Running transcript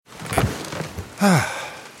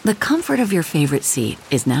The comfort of your favorite seat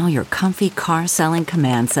is now your comfy car selling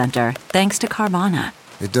command center, thanks to Carvana.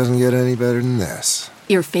 It doesn't get any better than this.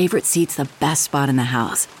 Your favorite seat's the best spot in the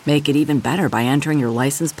house. Make it even better by entering your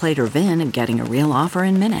license plate or VIN and getting a real offer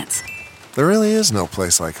in minutes. There really is no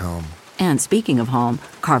place like home. And speaking of home,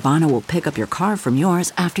 Carvana will pick up your car from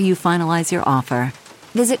yours after you finalize your offer.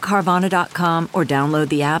 Visit Carvana.com or download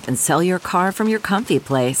the app and sell your car from your comfy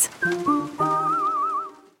place.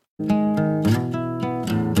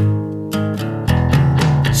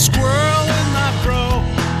 Squirrel in my fro,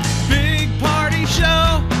 big party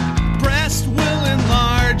show. Breast will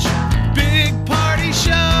enlarge, big party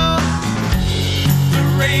show. The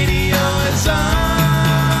radio is on.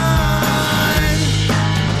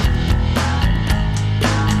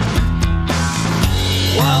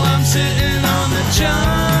 While I'm sitting on the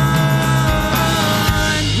john.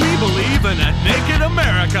 We believe in a naked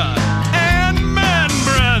America and man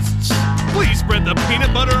breasts. Please spread the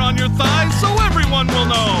peanut butter on your thighs so everyone will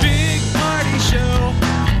know. Big party show.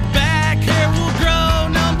 Back hair will grow.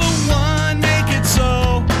 Number one, make it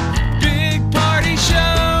so. Big party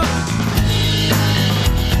show.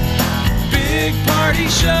 Big party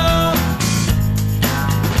show.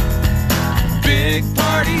 Big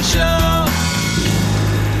party show.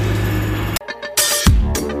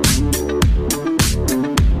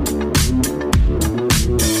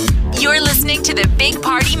 You're listening to the Big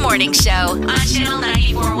Party Morning Show on Channel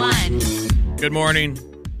 94.1. Good morning.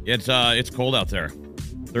 It's cold out there.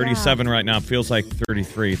 37 right now. It feels like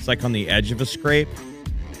 33. It's like on the edge of a scrape,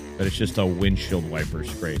 but it's just a windshield wiper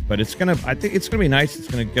scrape. But I think it's gonna be nice. It's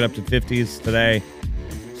gonna get up to 50s today,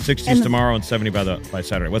 60s tomorrow, and 70 by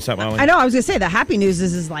Saturday. What's that, Molly? I know. I was gonna say the happy news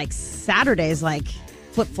is like Saturday's like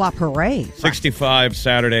flip-flop hooray. 65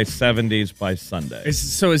 Saturday, 70s by Sunday.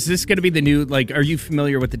 So is this going to be the new, like, are you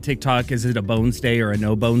familiar with the TikTok? Is it a Bones Day or a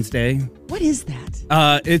no Bones Day? What is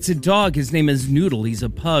that? It's a dog. His name is Noodle. He's a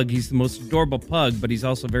pug. He's the most adorable pug, but he's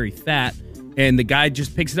also very fat. And the guy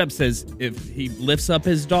just picks it up, says if he lifts up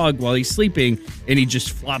his dog while he's sleeping and he just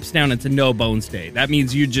flops down, it's a no Bones Day. That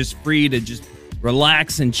means you're just free to just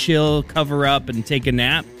relax and chill, cover up, and take a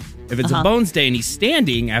nap. If it's a Bones Day and he's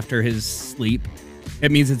standing after his sleep,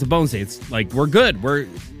 it means it's a Bones Day. It's like, we're good.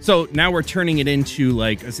 So now we're turning it into,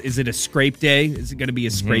 like, is it a scrape day? Is it going to be a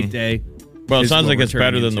scrape day? Well, it sounds like it's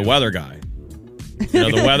better than the weather guy. You know,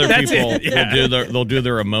 the weather people, they'll do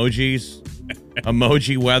their emojis.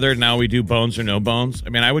 Emoji weather. Now we do bones or no bones. I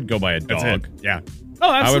mean, I would go by a dog. Yeah.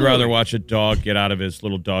 Oh, absolutely. I would rather watch a dog get out of his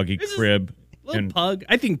little doggy crib. Little pug.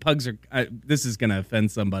 I think pugs are, this is going to offend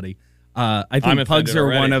somebody. I think pugs are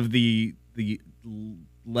one of the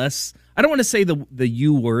less, I don't want to say the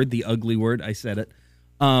U word, the ugly word. I said it.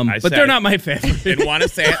 But they're not my favorite. Didn't want to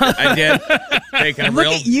say it. I did. Look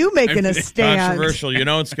at you making a stand. Controversial. You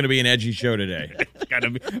know it's going to be an edgy show today. It's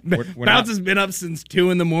gotta be. Bounce has been up since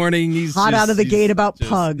 2 a.m. He's hot out of the gate about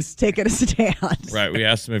pugs. Taking a stand. Right. We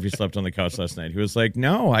asked him if he slept on the couch last night. He was like,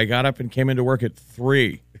 no, I got up and came into work at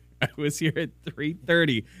 3. I was here at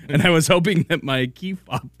 3:30, and I was hoping that my key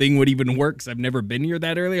fob thing would even work because I've never been here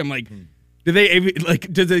that early. I'm like, do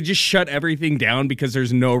they just shut everything down because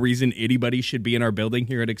there's no reason anybody should be in our building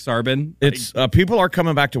here at Exarban? It's people are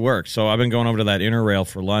coming back to work, so I've been going over to that Interrail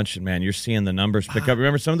for lunch, and man, you're seeing the numbers pick up.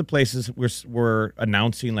 Remember, some of the places were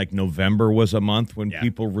announcing like November was a month when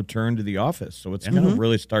people return to the office, so it's going to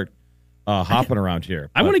really start hopping around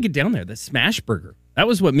here. I want to get down there. The Smash Burger. That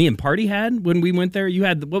was what me and Party had when we went there. You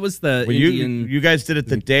had, what was the Indian? You guys did it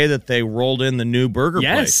the day that they rolled in the new burger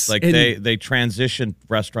place. Like and they transitioned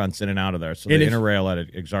restaurants in and out of there. So the Interrail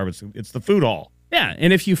at Exarban, it's the food hall. Yeah,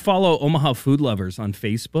 and if you follow Omaha Food Lovers on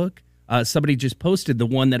Facebook, somebody just posted the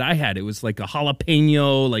one that I had. It was like a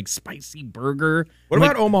jalapeno, like spicy burger. What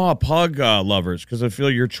about Omaha Pug Lovers? Because I feel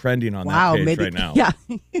you're trending on that page right now. Yeah,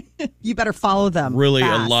 you better follow them. Really,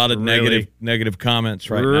 fast. a lot of negative comments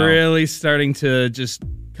right now. Really starting to just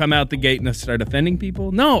come out the gate and start offending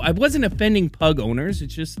people. No, I wasn't offending pug owners.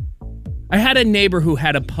 It's just I had a neighbor who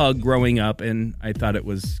had a pug growing up, and I thought it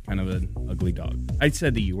was kind of an ugly dog. I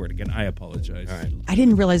said the U word again. I apologize. All right. I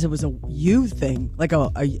didn't realize it was a U thing, like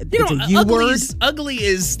it's a U word. Ugly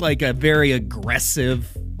is like a very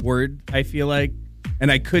aggressive word, I feel like,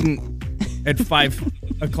 and I couldn't at 5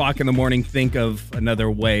 o'clock in the morning think of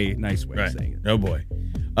another nice way of saying it. Oh boy.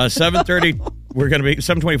 7:30.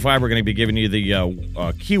 7:25. We're going to be giving you the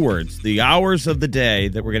keywords, the hours of the day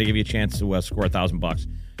that we're going to give you a chance to score $1,000.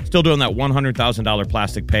 Still doing that $100,000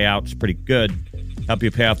 plastic payout. It's pretty good. Help you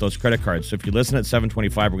pay off those credit cards. So if you listen at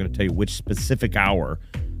 7:25, we're going to tell you which specific hour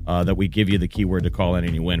that we give you the keyword to call in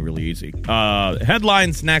and you win. Really easy.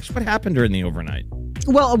 Headlines next. What happened during the overnight?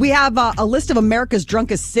 Well, we have a list of America's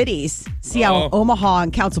drunkest cities. See how Omaha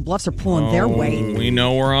and Council Bluffs are pulling their weight. We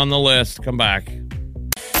know we're on the list. Come back.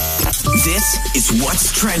 This is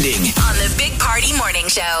what's trending on the Big Party Morning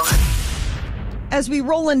Show. As we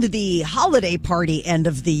roll into the holiday party end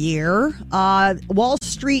of the year, Wall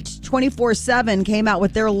Street 24/7 came out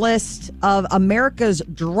with their list of America's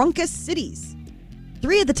drunkest cities.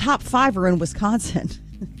 3 of the top 5 are in Wisconsin.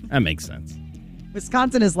 That makes sense.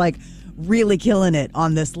 Wisconsin is like really killing it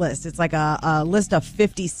on this list. It's like a list of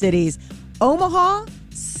 50 cities. Omaha,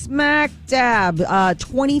 smack dab,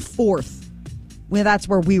 24th. Well, that's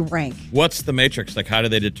where we rank. What's the matrix? Like, how do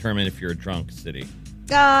they determine if you're a drunk city?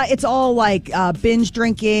 It's all like binge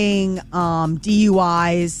drinking,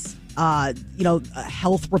 DUIs,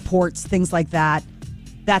 health reports, things like that.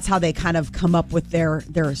 That's how they kind of come up with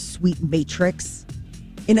their sweet matrix.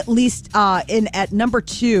 And at least at number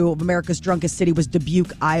 2 of America's drunkest city was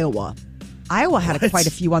Dubuque, Iowa. Iowa had quite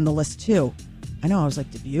a few on the list too. I know. I was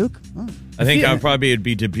like, Dubuque? Oh. I think it'd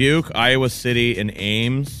be Dubuque, Iowa City, and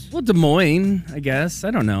Ames. Well, Des Moines, I guess.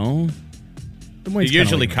 I don't know. Des Moines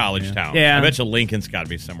usually like college town. Yeah. I bet you Lincoln's got to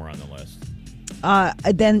be somewhere on the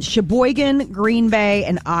list. Then Sheboygan, Green Bay,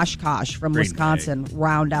 and Oshkosh from Green Wisconsin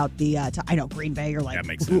round out the. I know Green Bay. You're like, that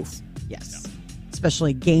makes sense. Yes,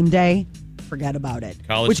 especially game day. Forget about it.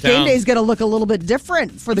 College Which town. game day is going to look a little bit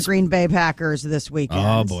different for the Green Bay Packers this weekend.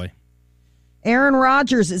 Oh boy, Aaron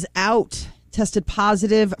Rodgers is out, tested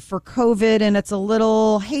positive for COVID, and it's a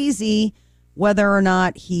little hazy whether or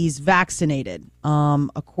not he's vaccinated.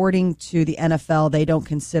 According to the NFL, they don't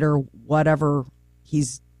consider whatever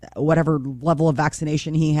level of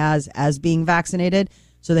vaccination he has as being vaccinated,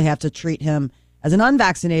 so they have to treat him as an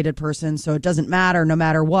unvaccinated person. So it doesn't matter, no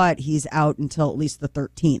matter what, he's out until at least the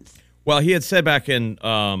 13th. Well, he had said back in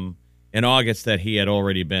August that he had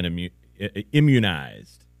already been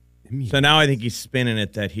immunized. So now I think he's spinning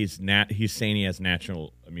it that he's saying he has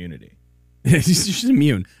natural immunity. he's just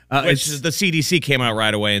immune. Which the CDC came out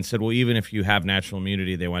right away and said, well, even if you have natural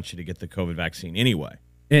immunity, they want you to get the COVID vaccine anyway.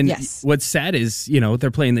 And yes. What's sad is, they're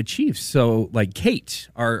playing the Chiefs. So, like Kate,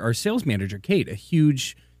 our sales manager, Kate,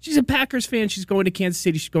 she's a Packers fan. She's going to Kansas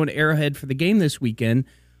City. She's going to Arrowhead for the game this weekend.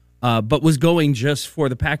 But was going just for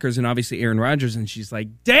the Packers and obviously Aaron Rodgers, and she's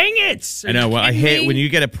like, "Dang it!" I know. Well, I hate when you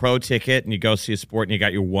get a pro ticket and you go see a sport and you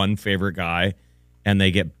got your one favorite guy, and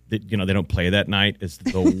they don't play that night. It's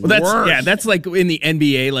the worst. That's like in the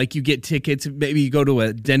NBA. Like you get tickets. Maybe you go to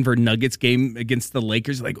a Denver Nuggets game against the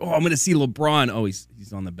Lakers. Like, I'm going to see LeBron. Oh, he's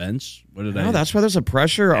on the bench. What did I? No, that's why there's a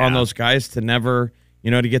pressure on those guys to never,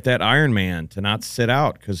 to get that Iron Man, to not sit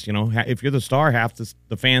out because if you're the star, half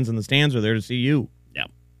the fans in the stands are there to see you.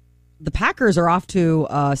 The Packers are off to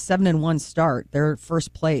a 7-1 start. They're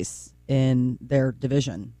first place in their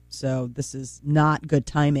division. So this is not good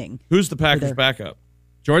timing. Who's the Packers' backup?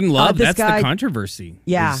 Jordan Love. This That's guy, the controversy.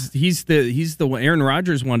 Yeah. He's the one Aaron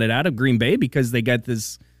Rodgers wanted out of Green Bay because they got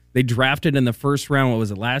this. They drafted in the first round. What was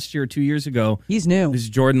it, last year or 2 years ago? He's new. This is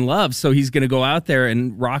Jordan Love. So he's going to go out there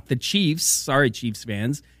and rock the Chiefs. Sorry, Chiefs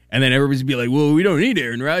fans. And then everybody's going to be like, well, we don't need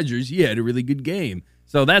Aaron Rodgers. He had a really good game.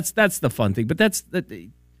 So that's the fun thing. But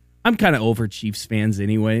I'm kind of over Chiefs fans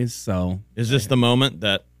anyways, so. Is this the moment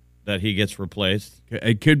that he gets replaced?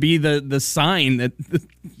 It could be the sign that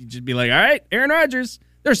you just be like, all right, Aaron Rodgers.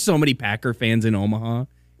 There's so many Packer fans in Omaha.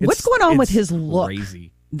 What's going on with his look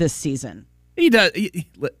crazy this season? He does.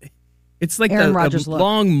 It's like Aaron the Rodgers look.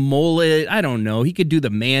 Long mullet. I don't know. He could do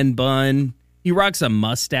the man bun. He rocks a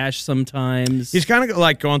mustache sometimes. He's kind of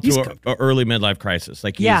like going through an early midlife crisis.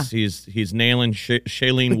 Like he's nailing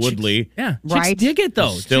Shailene Woodley. Yeah, right. Chicks dig it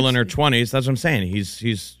though. Still in her 20s. That's what I'm saying.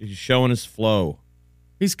 He's showing his flow.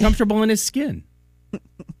 He's comfortable in his skin.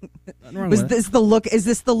 Is this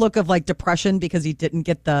the look of like depression because he didn't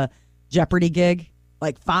get the Jeopardy gig?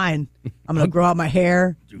 Like, fine, I'm gonna grow out my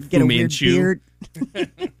hair, get a weird beard,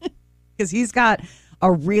 because he's got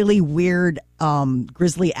a really weird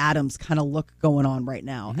Grizzly Adams kind of look going on right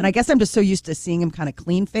now. And I guess I'm just so used to seeing him kind of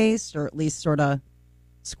clean-faced or at least sort of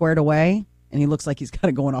squared away. And he looks like he's kind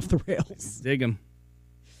of going off the rails. Dig him.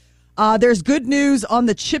 There's good news on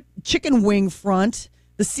the chicken wing front.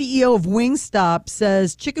 The CEO of Wingstop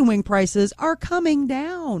says chicken wing prices are coming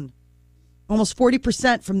down. Almost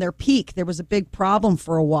 40% from their peak. There was a big problem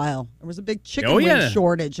for a while. There was a big chicken wing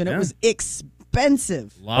shortage, and it was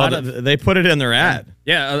expensive. They put it in their ad.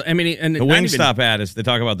 Yeah, I mean, and the Wingstop ad is they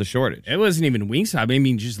talk about the shortage. It wasn't even Wingstop. I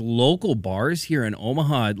mean, just local bars here in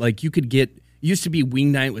Omaha. Like you could get. Used to be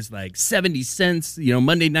wing night was like 70 cents.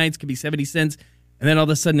 Monday nights could be 70 cents, and then all of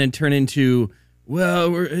a sudden it turned into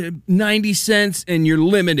we're 90 cents, and you're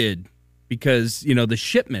limited because the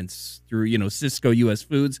shipments through Cisco U.S.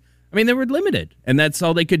 Foods. I mean, they were limited, and that's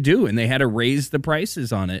all they could do, and they had to raise the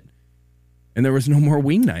prices on it, and there was no more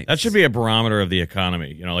wing nights. That should be a barometer of the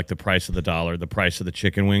economy, like the price of the dollar, the price of the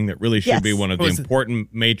chicken wing. That really should be one of the important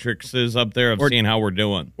matrices up there of seeing how we're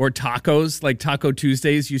doing. Or tacos, like Taco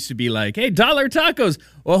Tuesdays used to be like, hey, $1 tacos.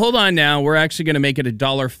 Well, hold on now. We're actually going to make it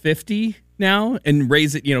 $1.50 now and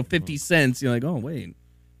raise it, 50 cents. You're like, oh, wait.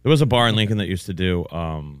 There was a bar in Lincoln that used to do,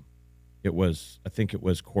 I think it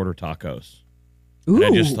was quarter tacos. Ooh. And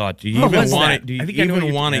I just thought, do you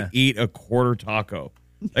even want to eat a quarter taco?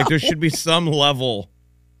 Like, there should be some level.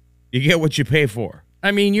 You get what you pay for.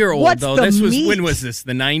 I mean, you're old, What's though. the When meat? was this?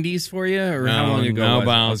 The 90s for you? Or No, how long ago no was it? I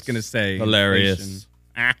bounce. was going to say. Hilarious.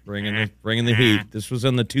 inflation. Bringing the heat. This was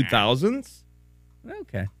in the 2000s?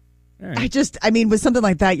 Okay. All right. With something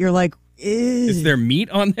like that, you're like, Is there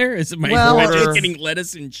meat on there? Is it my Well, getting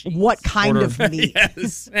lettuce and cheese? what kind of meat?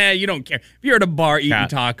 Yes. You don't care. If you're at a bar eating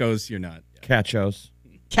tacos, you're not. Cachos.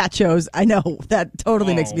 Cachos. I know. That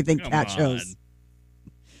totally makes me think come cachos.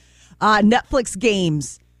 Netflix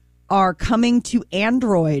games are coming to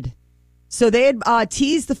Android. So they had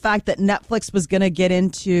teased the fact that Netflix was going to get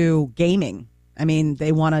into gaming. I mean,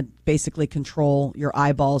 they want to basically control your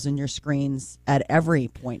eyeballs and your screens at every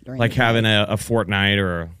point during Like the day. having a Fortnite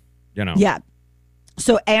or, Yeah.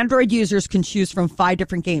 So Android users can choose from 5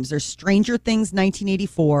 different games. There's Stranger Things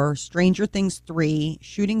 1984, Stranger Things 3,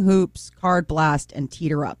 Shooting Hoops, Card Blast, and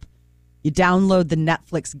Teeter Up. You download the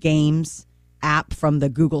Netflix Games app from the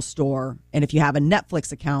Google Store, and if you have a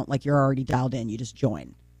Netflix account, like you're already dialed in, you just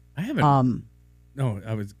join. I haven't. Go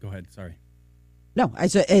ahead. Sorry. No,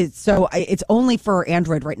 it's only for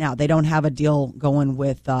Android right now. They don't have a deal going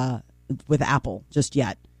with Apple just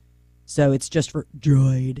yet. So it's just for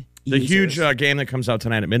Droid the users. huge game that comes out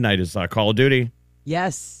tonight at midnight is Call of Duty.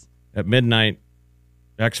 Yes. At midnight,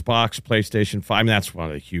 Xbox, PlayStation 5. I mean, that's one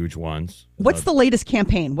of the huge ones. What's the latest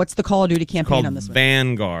campaign? What's the Call of Duty campaign called on this one?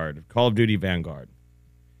 Vanguard. Call of Duty Vanguard.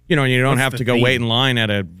 And you don't have to go wait in line at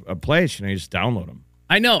a place. You just download them.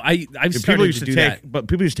 I know. I've started People used to to do take, that. but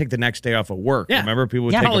people used to take the next day off of work. Yeah. Remember, people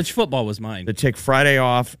would Yeah. take College football was mine. they'd take Friday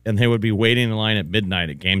off, and they would be waiting in line at midnight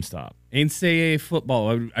at GameStop. NCAA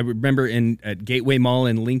football. I remember at Gateway Mall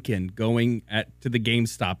in Lincoln going to the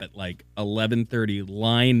GameStop at like 11:30,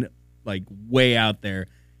 line like way out there.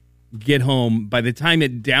 Get home. By the time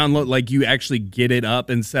it download, like you actually get it up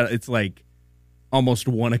and set, it's like almost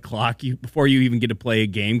 1 o'clock before you even get to play a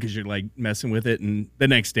game because you're like messing with it, and the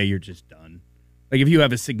next day you're just done. Like if you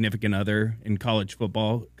have a significant other in college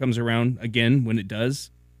football comes around again when it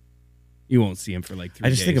does, you won't see him for like 3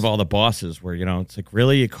 days. I just think of all the bosses where, it's like,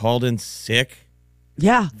 really? You called in sick?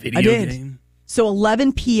 Yeah, video I did. game. So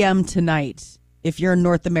 11 p.m. tonight, if you're in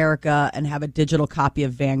North America and have a digital copy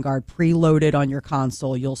of Vanguard preloaded on your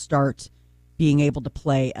console, you'll start being able to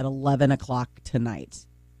play at 11 o'clock tonight.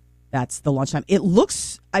 That's the launch time. It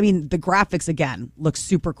looks, the graphics, again, look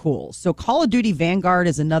super cool. So Call of Duty Vanguard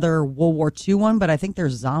is another World War II one, but I think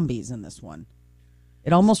there's zombies in this one.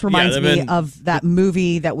 It almost reminds me of that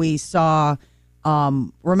movie that we saw.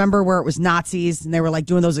 Remember where it was Nazis and they were like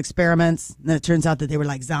doing those experiments? And then it turns out that they were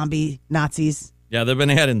like zombie Nazis. Yeah, they've been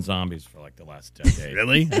adding zombies for like the last decade.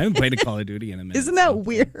 Really? I haven't played a Call of Duty in a minute. Isn't that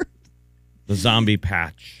weird? The zombie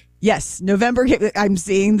patch. Yes, November. I'm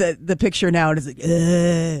seeing the picture now, and it's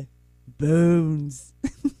like, bones.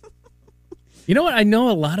 You know what? I know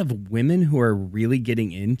a lot of women who are really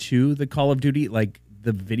getting into the Call of Duty, like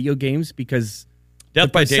the video games, because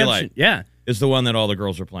Death by perception- Daylight Yeah, is the one that all the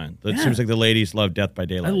girls are playing. It Yeah. seems like the ladies love Death by I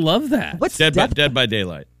Daylight. love that. What's Dead Death by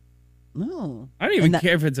Daylight. No, I don't even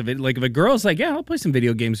care if it's like if a girl's like, yeah, I'll play some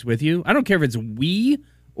video games with you. I don't care if it's Wii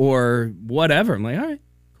or whatever. I'm like, all right,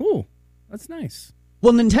 cool, that's nice.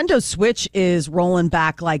 Well, Nintendo Switch is rolling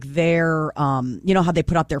back like their, you know how they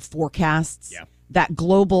put out their forecasts? Yeah. That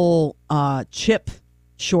global chip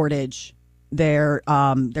shortage, they're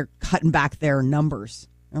cutting back their numbers.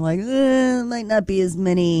 They're like, might not be as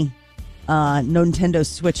many Nintendo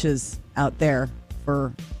Switches out there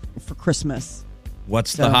for Christmas.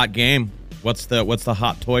 What's the hot game? What's the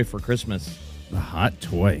hot toy for Christmas? The hot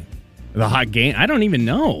toy, the hot game. I don't even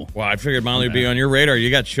know. Well, I figured Molly would be on your radar. You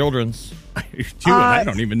got children's. I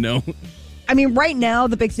don't even know. I mean, right now,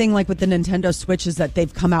 the big thing, like with the Nintendo Switch, is that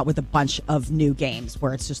they've come out with a bunch of new games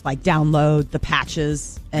where it's just like download the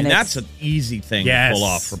patches. And that's an easy thing to pull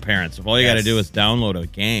off for parents. If all you got to do is download a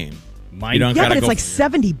game. You don't yeah, gotta but it's go, like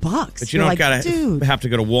 $70. But you You're don't like, got to dude. have to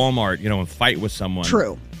go to Walmart, and fight with someone.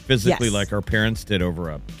 True. Physically, Yes. like our parents did over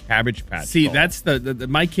a Cabbage Patch. See, doll. that's the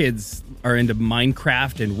my kids are into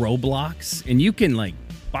Minecraft and Roblox, and you can like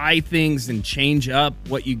buy things and change up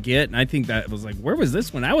what you get. And I think that was like, where was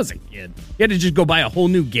this when I was a kid? You had to just go buy a whole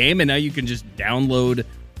new game, and now you can just download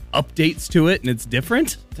updates to it and it's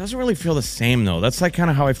different. It doesn't really feel the same, though. That's like kind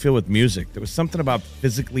of how I feel with music. There was something about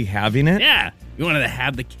physically having it. Yeah. You wanted to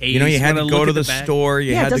have the case. You know, you had to go to the store.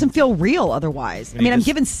 Yeah, it doesn't feel real otherwise. I mean, I'm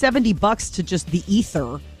giving $70 to just the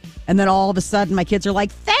ether, and then all of a sudden my kids are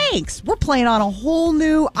like, thanks, we're playing on a whole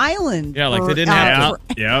new island. Yeah, like they didn't have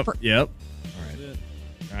Yep.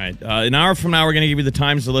 All right. An hour from now, we're going to give you the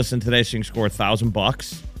times to listen today so you can score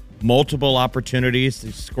 $1,000. Multiple opportunities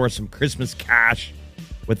to score some Christmas cash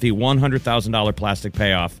with the $100,000 plastic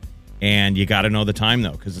payoff. And you got to know the time,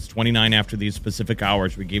 though, because it's 29 after these specific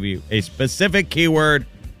hours. We give you a specific keyword.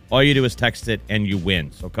 All you do is text it, and you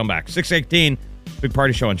win. So come back. 6:18, Big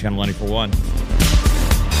Party Show on Channel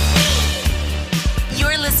 94.1.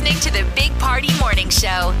 You're listening to the Big Party Morning Show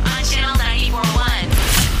on Channel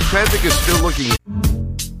 94.1. Traffic is still looking.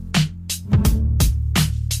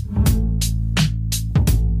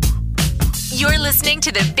 You're listening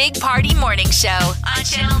to the Big Party Morning Show on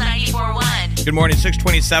Channel 94.1. Good morning.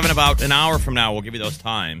 6:27. About an hour from now, we'll give you those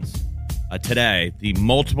times. Today, the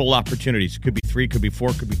multiple opportunities. Could be 3, could be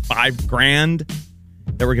 4, could be $5,000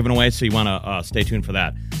 that we're giving away. So you want to stay tuned for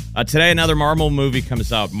that. Today, another Marvel movie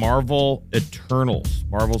comes out. Marvel's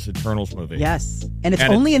Eternals movie. Yes, and it's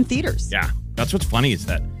only in theaters. Yeah, that's what's funny is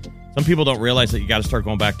that some people don't realize that you got to start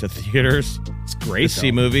going back to theaters. It's great to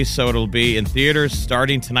see movies. So it'll be in theaters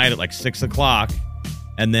starting tonight at like 6 o'clock.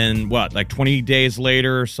 And then like 20 days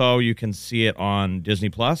later or so, you can see it on Disney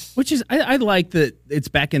Plus. Which is, I like that it's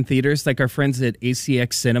back in theaters. Like our friends at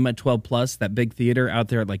ACX Cinema 12 Plus, that big theater out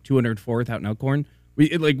there at like 204th out in Elkhorn.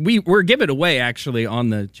 We're giving away actually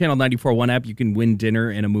on the Channel 94.1 app. You can win dinner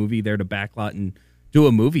and a movie there to backlot and do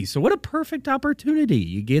a movie. So what a perfect opportunity.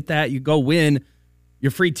 You get that, you go win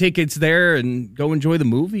your free tickets there and go enjoy the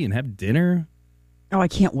movie and have dinner. Oh, I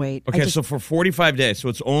can't wait. Okay, so for 45 days. So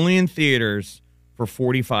it's only in theaters for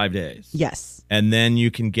 45 days. Yes. And then you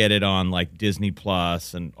can get it on like Disney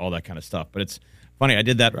Plus and all that kind of stuff. But it's funny. I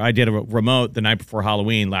did a remote the night before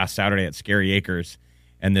Halloween last Saturday at Scary Acres.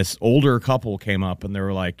 And this older couple came up and they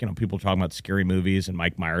were like, people talking about scary movies, and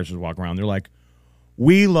Mike Myers was walking around. They're like,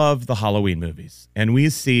 we love the Halloween movies and we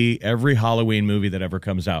see every Halloween movie that ever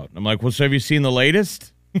comes out. I'm like, well, so have you seen the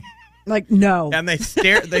latest? Like, no. And they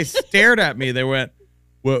stared at me. They went,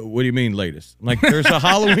 what do you mean latest? I'm like, there's a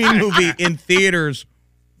Halloween movie in theaters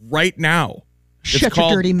right now. Shut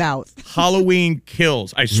your dirty mouth. Halloween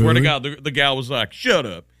Kills. I swear to God, the gal was like, shut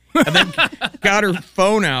up. And then got her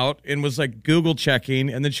phone out and was like Google checking.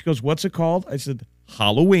 And then she goes, what's it called? I said,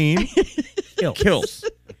 Halloween Kills.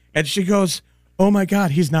 And she goes, oh my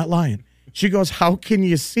God, he's not lying. She goes, how can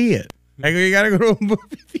you see it? I go, you got to go to a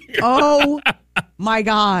movie theater. Oh my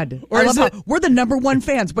God. We're the number one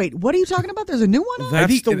fans. Wait, what are you talking about? There's a new one on?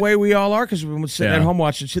 That's the way we all are, because we would sit at home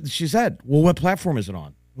watching. She said, well, what platform is it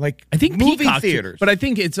on? Like, I think movie Peacock, theaters. but I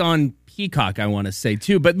think it's on Peacock, I want to say,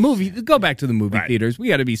 too. But go back to the movie theaters. We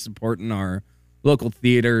got to be supporting our local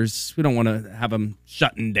theaters. We don't want to have them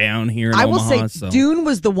shutting down here in Omaha. I will say Dune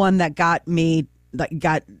was the one that got me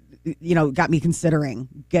considering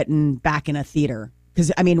getting back in a theater. Because,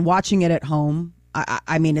 I mean, watching it at home,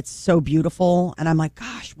 I mean, it's so beautiful. And I'm like,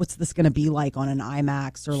 gosh, what's this going to be like on an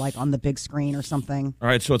IMAX or like on the big screen or something? All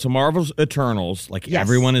right, so it's a Marvel's Eternals. Like,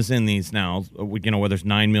 everyone is in these now, where there's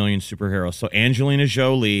 9 million superheroes. So Angelina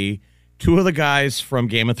Jolie, 2 of the guys from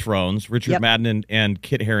Game of Thrones, Richard Madden and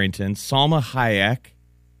Kit Harington, Salma Hayek,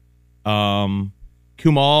 Kumail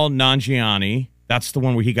Nanjiani. That's the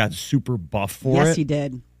one where he got super buff for it. Yes, he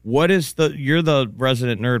did. You're the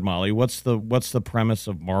resident nerd, Molly. What's the premise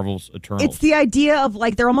of Marvel's Eternals? It's the idea of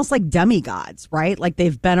like, they're almost like demigods, right? Like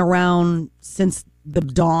they've been around since the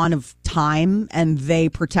dawn of time and they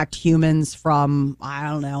protect humans from, I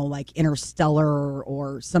don't know, like interstellar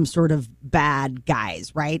or some sort of bad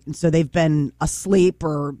guys, right? And so they've been asleep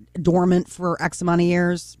or dormant for X amount of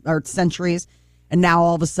years or centuries. And now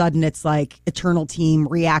all of a sudden it's like Eternal Team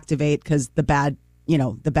reactivate because the bad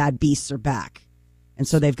beasts are back. And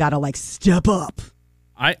so they've got to like step up.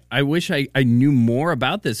 I wish I knew more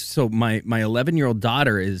about this. So my 11-year-old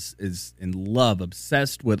daughter is in love,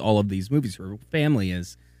 obsessed with all of these movies. Her family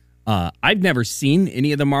is. I've never seen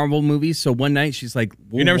any of the Marvel movies. So one night she's like,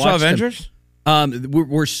 "You never saw Avengers?"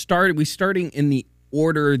 We're starting in the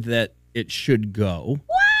order that it should go.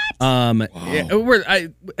 What?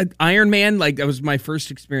 Iron Man, like that was my first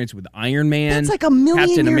experience with Iron Man. That's like a million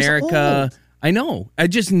Captain years America. old. I know. I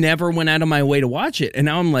just never went out of my way to watch it. And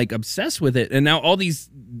now I'm like obsessed with it. And now all these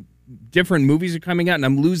different movies are coming out and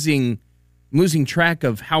I'm losing track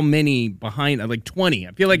of how many behind. I'm like 20.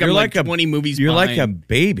 I feel like I'm like 20 movies You're behind. like a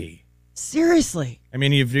baby. Seriously. I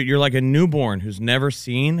mean, you're like a newborn who's never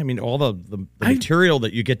seen. I mean, all the material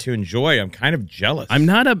that you get to enjoy. I'm kind of jealous. I'm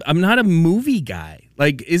not a movie guy.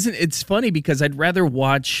 Like, it's funny because I'd rather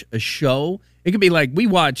watch a show. It could be like we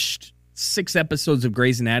watched 6 episodes of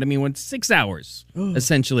Grey's Anatomy, went 6 hours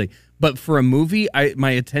essentially. But for a movie,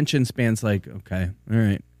 my attention span's like, okay, all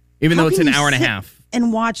right, even though it's an hour and a half.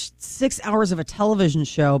 And watch 6 hours of a television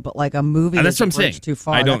show, but like a movie. That's what I'm saying. Too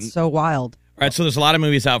far. That's so wild. All right, so there's a lot of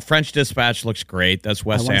movies out. French Dispatch looks great. That's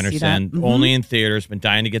Wes Anderson. Mm-hmm. Only in theaters. Been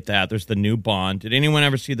dying to get that. There's the new Bond. Did anyone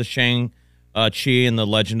ever see the Shang-Chi and the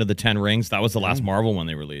Legend of the Ten Rings? That was the last Marvel one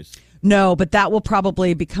they released. No, but that will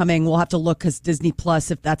probably be coming. We'll have to look because Disney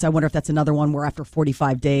Plus, I wonder if that's another one where after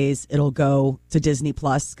 45 days, it'll go to Disney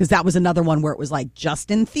Plus. Because that was another one where it was like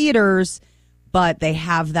just in theaters, but they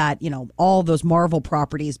have that, all those Marvel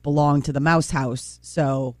properties belong to the Mouse House.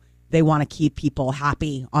 So they want to keep people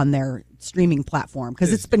happy on their streaming platform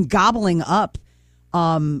because it's been gobbling up.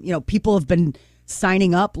 People have been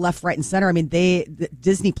signing up left, right, and center. I mean,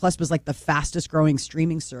 Disney Plus was like the fastest growing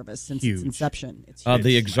streaming service since its inception. It's huge.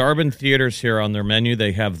 The Exarban theaters here on their menu,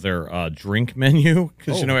 they have their drink menu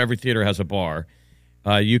because every theater has a bar.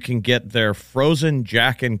 You can get their frozen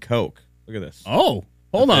Jack and Coke. Look at this. Oh,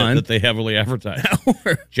 hold on. That they heavily advertise.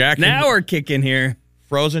 Now we're kicking here.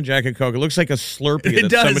 Frozen Jack and Coke. It looks like a Slurpee It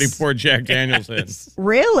that does. somebody poured Jack Daniels in.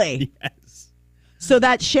 Really? Yes. So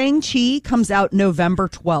that Shang-Chi comes out November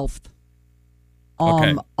 12th.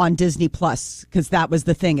 On Disney Plus, because that was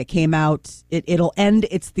the thing. It came out. It'll end.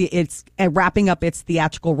 It's wrapping up its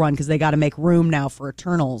theatrical run because they got to make room now for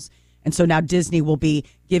Eternals, and so now Disney will be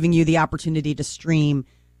giving you the opportunity to stream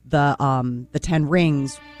the 10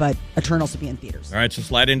 Rings, but Eternals will be in theaters. All right, so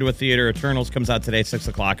slide into a theater. Eternals comes out today,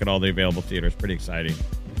 6:00 at all the available theaters. Pretty exciting.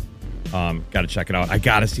 Got to check it out. I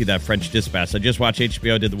got to see that French Dispatch. I just watched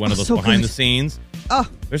HBO did one of those behind the scenes. Oh,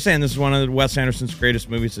 they're saying this is one of Wes Anderson's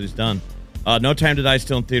greatest movies that he's done. No Time to Die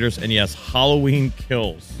still in theaters, and yes, Halloween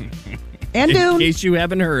Kills. And In Dune. case you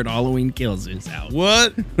haven't heard, Halloween Kills is out.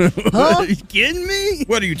 What? Are you kidding me?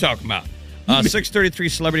 What are you talking about? 6:33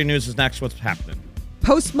 Celebrity News is next. What's happening?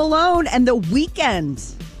 Post Malone and The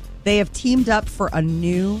Weeknd. They have teamed up for a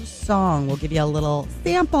new song. We'll give you a little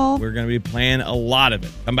sample. We're going to be playing a lot of it.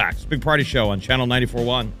 Come back. It's a Big Party Show on Channel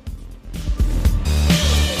 94.1.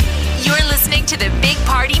 You're listening to the Big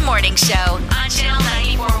Party Morning Show on Channel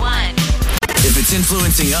 94.1. If it's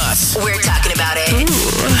influencing us, We're talking about it.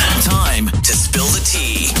 time to spill the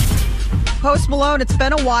tea. Post Malone, it's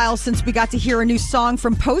been a while since we got to hear a new song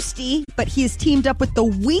from Posty, but he has teamed up with The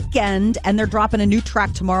Weeknd, and they're dropping a new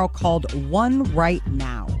track tomorrow called One Right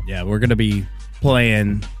Now. Yeah, we're going to be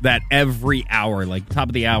playing that every hour, like top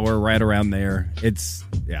of the hour, right around there. It's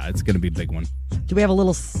going to be a big one. Do we have a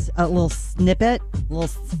little snippet, a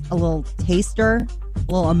little taster,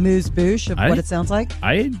 a little amuse-bouche of what it sounds like?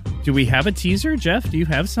 Do we have a teaser, Jeff? Do you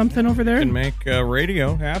have something over there? Can make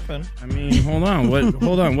radio happen. I mean, hold on. What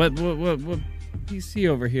PC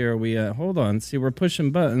over here are we at? Hold on. See, we're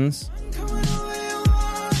pushing buttons.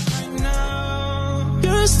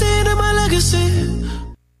 You're staying in my legacy.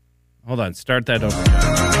 Hold on. Start that over.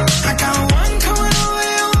 I got one coming over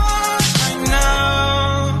your wall right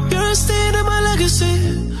now. You're staying in my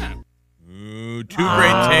legacy. Ooh, two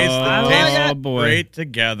great tastes that taste boy. great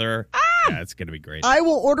together. Yeah, it's going to be great. I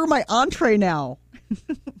will order my entree now.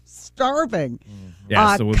 Starving.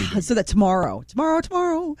 Yeah, so we'll be good. So that tomorrow.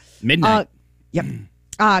 Midnight. Yep.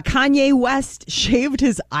 Kanye West shaved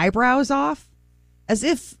his eyebrows off as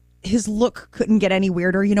if his look couldn't get any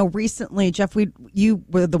weirder. You know, recently, Jeff, you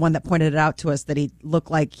were the one that pointed it out to us that he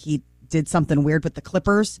looked like he did something weird with the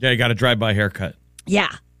clippers. Yeah, you got a drive-by haircut. Yeah.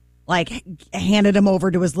 Like, handed him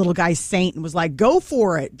over to his little guy Saint and was like, go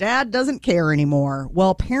for it. Dad doesn't care anymore.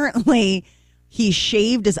 Well, apparently he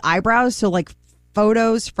shaved his eyebrows. So, like,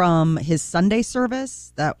 photos from his Sunday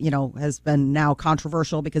service that, has been now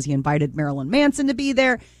controversial because he invited Marilyn Manson to be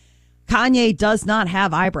there. Kanye does not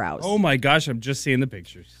have eyebrows. Oh, my gosh. I'm just seeing the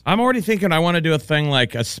pictures. I'm already thinking I want to do a thing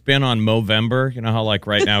like a spin on Movember. You know how, like,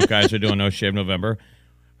 right now guys are doing No Shave November?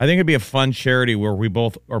 I think it'd be a fun charity where we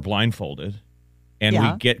both are blindfolded. And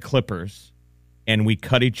we get clippers, and we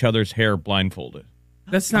cut each other's hair blindfolded.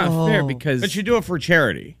 That's not fair because... But you do it for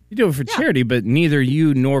charity. You do it for charity, but neither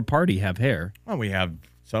you nor Party have hair. Well, we have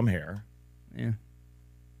some hair. Yeah.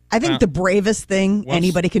 I think the bravest thing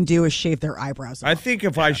anybody can do is shave their eyebrows off. I think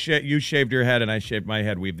if you shaved your head and I shaved my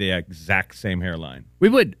head, we have the exact same hairline. We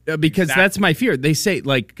would, because that's my fear. They say,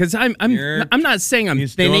 like, because I'm not saying I'm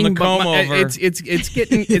thinning, doing the comb over. it's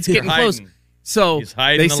getting close. So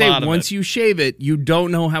they say once you shave it, you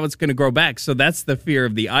don't know how it's going to grow back. So that's the fear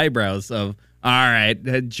of the eyebrows of, all right,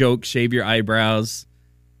 joke, shave your eyebrows.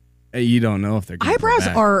 You don't know if they're gonna Eyebrows grow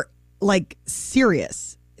back. are like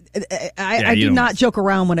serious. I you do don't- not joke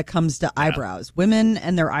around when it comes to eyebrows. Women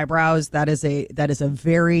and their eyebrows, that is a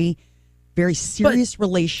very, very serious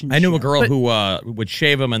relationship. I knew a girl who would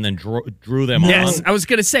shave them and then drew them Yes, on. I was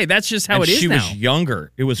gonna say that's just how And it is she now. was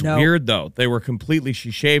younger. It was No. weird though. They were completely.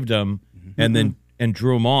 She shaved them and then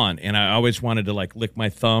drew them on. And I always wanted to like lick my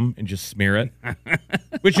thumb and just smear it,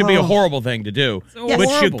 which would be a horrible thing to do. Yes. But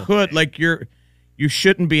horrible. you could like you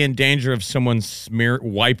shouldn't be in danger of someone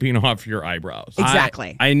wiping off your eyebrows.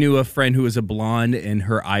 Exactly. I knew a friend who was a blonde and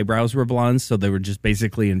her eyebrows were blonde, so they were just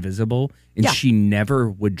basically invisible, and Yeah. she never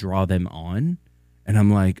would draw them on. And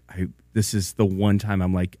I'm like, this is the one time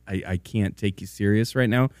I'm like, I can't take you serious right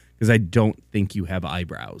now because I don't think you have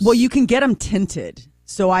eyebrows. Well, you can get them tinted.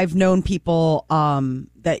 So I've known people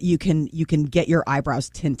that you can get your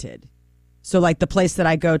eyebrows tinted. So like the place that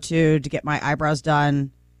I go to get my eyebrows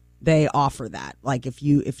done, they offer that. Like if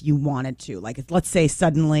you wanted to, like let's say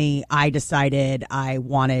suddenly I decided I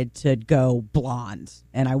wanted to go blonde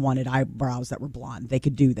and I wanted eyebrows that were blonde, they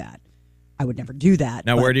could do that. I would never do that.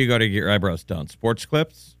 Now, but- where do you go to get your eyebrows done? Sports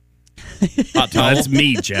Clips? Hot No, towel? that's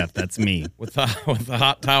me, Jeff. That's me. with the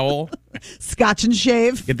hot towel? Scotch and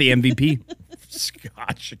shave? Get the MVP.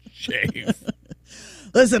 Scotch and shave.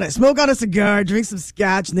 Listen, I smoke on a cigar, drink some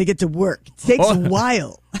scotch, and they get to work. It takes a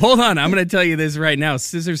while. Hold on, I'm going to tell you this right now.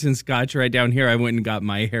 Scissors and Scotch right down here. I went and got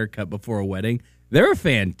my hair cut before a wedding. They're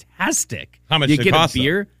fantastic. How much you did it get cost, a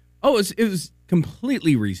beer? Oh, it was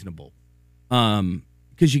completely reasonable.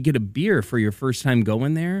 Because you get a beer for your first time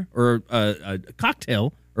going there, or a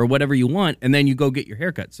cocktail, or whatever you want, and then you go get your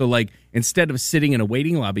haircut. So, like, instead of sitting in a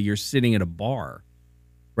waiting lobby, you're sitting at a bar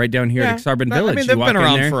right down here at Exarban Village. I mean, You they've walk been in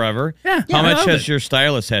around there. forever. Yeah. How I much love has it. your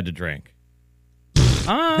stylist had to drink?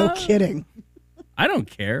 No kidding. I don't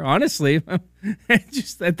care, honestly.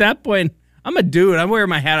 Just at that point, I'm a dude. I'm wearing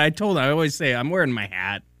my hat. I always say I'm wearing my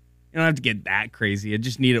hat. You don't have to get that crazy. I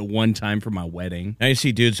just need it one time for my wedding. Now you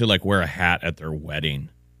see dudes who like wear a hat at their wedding.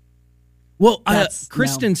 Well, That's-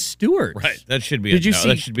 Kristen Stewart. Right. That should be Did a you no. see-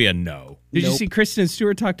 That should be a no. Did you Nope. see Kristen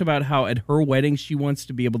Stewart talked about how at her wedding she wants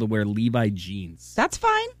to be able to wear Levi jeans? That's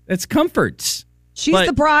fine. That's comfort. She's But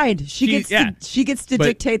the bride. She gets to But-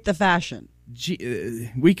 dictate the fashion.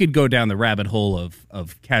 We could go down the rabbit hole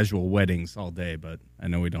of casual weddings all day, but I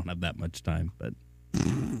know we don't have that much time. But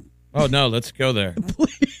Oh no, let's go there.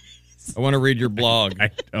 I want to read your blog.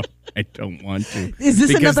 I don't want to. Is this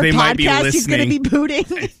because another they might be podcast he's going to be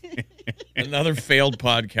listening. booting? Another failed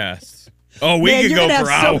podcast. Oh, we Man, could you're go gonna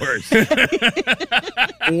for have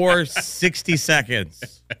hours. Or 60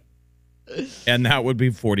 seconds. And that would be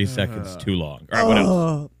 40 seconds too long. All right, what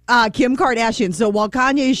else? Kim Kardashian. So while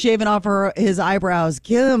Kanye is shaving off his eyebrows,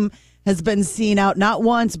 Kim has been seen out not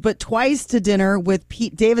once but twice to dinner with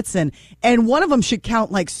Pete Davidson, and one of them should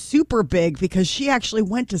count like super big because she actually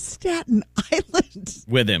went to Staten Island.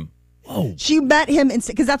 With him. She met him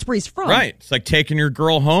because that's where he's from. Right. It's like taking your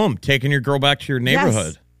girl home, taking your girl back to your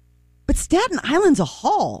neighborhood. Yes. But Staten Island's a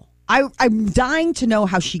haul. I'm dying to know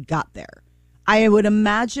how she got there. I would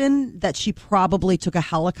imagine that she probably took a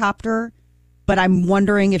helicopter, but I'm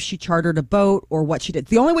wondering if she chartered a boat or what she did.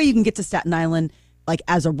 The only way you can get to Staten Island, like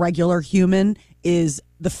as a regular human, is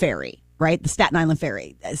the ferry, right? The Staten Island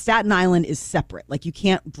ferry. Staten Island is separate. Like you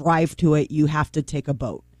can't drive to it. You have to take a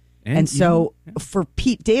boat. And so for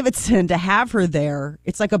Pete Davidson to have her there,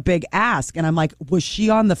 it's like a big ask. And I'm like, was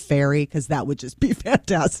she on the ferry? Because that would just be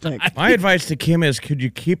fantastic. My advice to Kim is could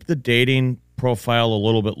you keep the dating profile a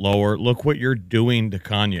little bit lower? Look what you're doing to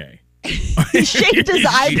Kanye. He shaved his He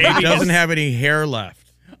eyebrows. doesn't have any hair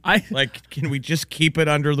left. I Like, can we just keep it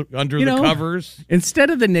under the You know, covers?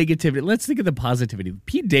 Instead of the negativity, let's think of the positivity.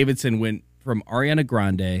 Pete Davidson went from Ariana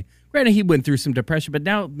Grande. Granted, he went through some depression, but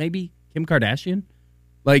now maybe Kim Kardashian.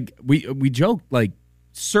 Like we joked, like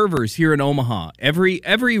servers here in Omaha.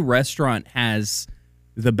 Every restaurant has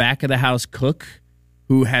the back of the house cook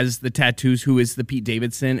who has the tattoos, who is the Pete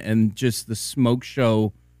Davidson, and just the smoke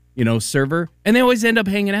show, server. And they always end up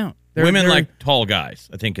hanging out. Women like tall guys,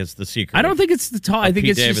 I think is the secret. I don't think it's the tall. I think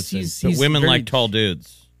Pete it's Davidson. just But he's women very- like tall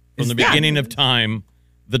dudes. From the Yeah. beginning of time,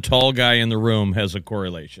 the tall guy in the room has a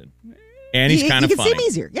correlation. And he's kind of you can funny. see him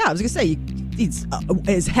easier. Yeah, I was gonna say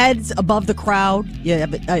his head's above the crowd. You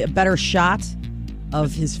have a better shot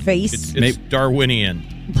of his face. It's Darwinian,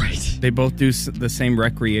 right. They both do the same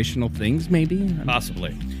recreational things, maybe.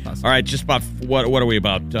 possibly. All right, just about what are we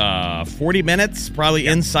about? 40 minutes, probably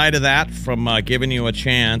inside of that, from giving you a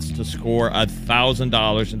chance to score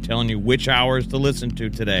 $1,000 and telling you which hours to listen to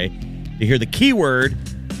today to hear the keyword.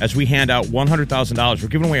 As we hand out $100,000, we're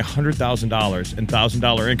giving away $100,000 in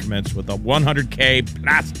 $1,000 increments with a $100K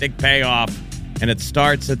plastic payoff and it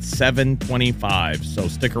starts at 7:25. So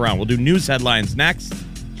stick around. We'll do news headlines next.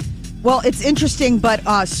 Well, it's interesting, but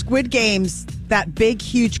Squid Games, that big,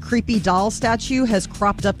 huge, creepy doll statue has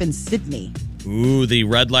cropped up in Sydney. Ooh, the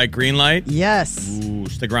red light, green light? Yes. Ooh,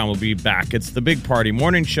 stick around. We'll be back. It's the Big Party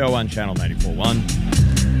Morning Show on Channel 94.1.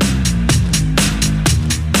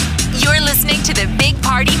 You're listening to the Big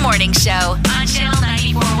Party Morning Show on Channel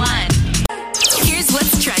 94.1. Here's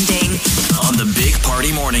what's trending On the Big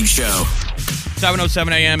Party Morning Show.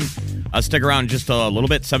 7:07 a.m. Stick around just a little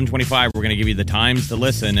bit. 7:25. We're going to give you the times to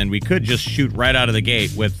listen, and we could just shoot right out of the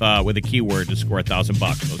gate with a keyword to score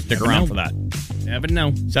 $1,000. So stick around for that. Never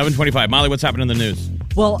know. 7:25. Molly, what's happening in the news?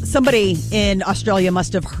 Well, somebody in Australia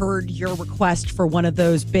must have heard your request for one of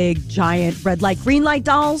those big, giant red light, green light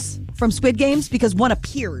dolls from Squid Games because one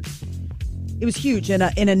appeared. It was huge in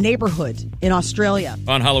a neighborhood in Australia.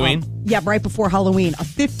 On Halloween? Yeah, right before Halloween. A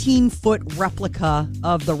 15-foot replica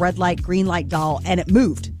of the red light, green light doll, and it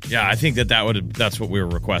moved. Yeah, I think that's what we were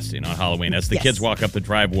requesting on Halloween. As the Yes. kids walk up the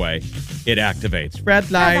driveway, it activates.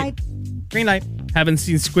 Red light, green light. Haven't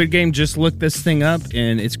seen Squid Game. Just look this thing up,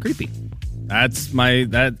 and it's creepy. Wow.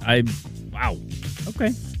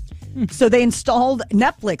 Okay. So they installed,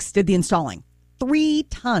 Netflix did the installing. 3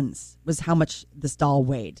 tons was how much this doll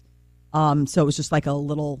weighed. So it was just like a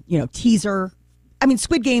little, teaser. I mean,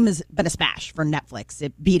 Squid Game has been a smash for Netflix.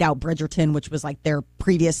 It beat out Bridgerton, which was like their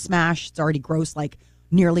previous smash. It's already grossed like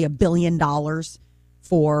nearly $1 billion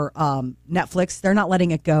for Netflix. They're not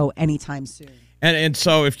letting it go anytime soon. And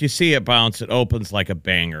so if you see it bounce, it opens like a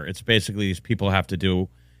banger. It's basically these people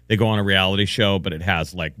they go on a reality show, but it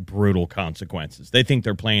has like brutal consequences. They think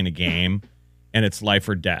they're playing a game, and it's life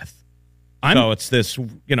or death. So it's this,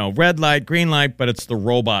 red light, green light, but it's the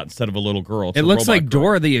robot instead of a little girl. It looks like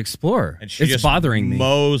Dora the Explorer. And she it's just bothering me.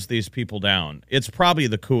 Mows these people down. It's probably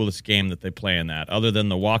the coolest game that they play in that, other than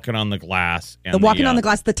the walking on the glass. And the walking on the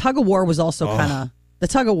glass. The tug of war was also kind of the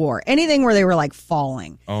tug of war. Anything where they were like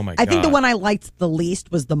falling. Oh my God! I think the one I liked the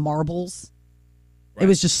least was the marbles. Right. It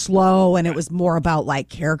was just slow, and it was more about like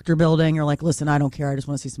character building. You're like, listen, I don't care. I just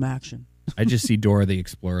want to see some action. I just see Dora the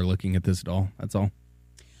Explorer looking at this doll. That's all.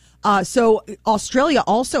 So Australia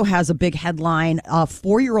also has a big headline. A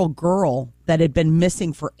 4-year-old girl that had been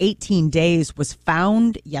missing for 18 days was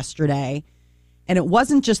found yesterday. And it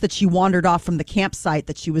wasn't just that she wandered off from the campsite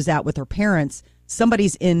that she was at with her parents.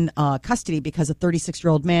 Somebody's in custody because a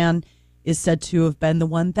 36-year-old man is said to have been the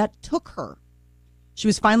one that took her. She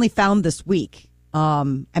was finally found this week.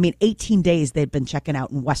 18 days they'd been checking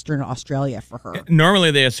out in Western Australia for her.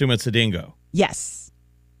 Normally they assume it's a dingo. Yes.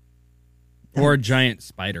 Or a giant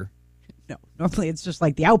spider. No, normally it's just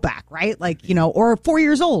like the outback, right? Like, or 4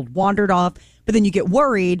 years old, wandered off. But then you get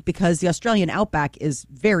worried because the Australian outback is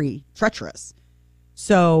very treacherous.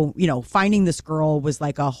 So, finding this girl was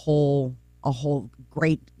like a whole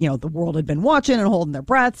great, the world had been watching and holding their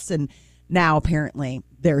breaths. And now apparently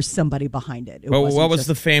there's somebody behind it. Well, what was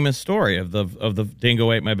the famous story of the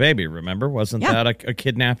dingo ate my baby? Remember? Wasn't that a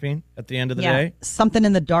kidnapping at the end of the day? Something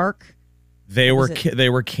in the dark. They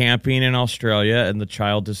were camping in Australia, and the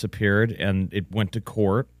child disappeared, and it went to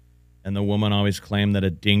court, and the woman always claimed that a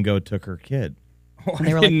dingo took her kid. And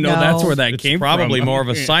they were didn't know that's where that It's came from. probably more of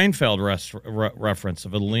a Seinfeld reference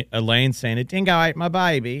of Elaine saying, a dingo ate my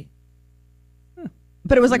baby.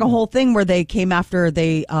 But it was like a whole thing where they came after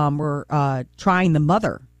they were trying the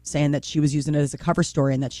mother, saying that she was using it as a cover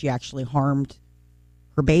story and that she actually harmed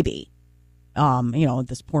her baby.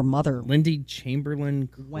 This poor mother. Lindy Chamberlain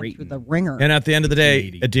went through the ringer. And at the end of the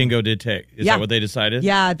day, a dingo did take. Is that what they decided?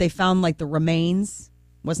 Yeah, they found like the remains.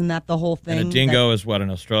 Wasn't that the whole thing? And a dingo is what, an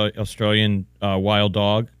Australian wild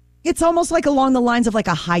dog? It's almost like along the lines of like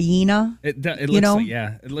a hyena. It looks like,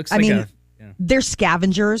 it looks like they're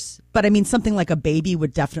scavengers, but something like a baby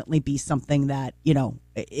would definitely be something that,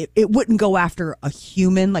 it wouldn't go after a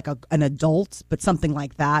human, like an adult, but something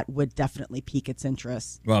like that would definitely pique its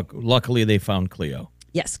interest. Well, luckily they found Cleo.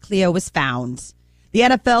 Yes, Cleo was found. The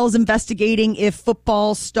NFL is investigating if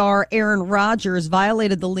football star Aaron Rodgers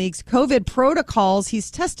violated the league's COVID protocols. He's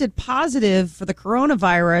tested positive for the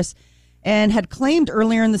coronavirus and had claimed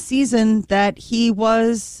earlier in the season that he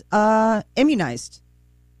was immunized.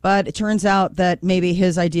 But it turns out that maybe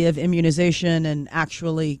his idea of immunization and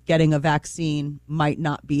actually getting a vaccine might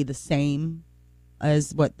not be the same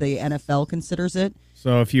as what the NFL considers it.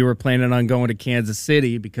 So if you were planning on going to Kansas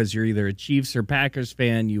City because you're either a Chiefs or Packers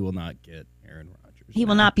fan, you will not get Aaron Rodgers. He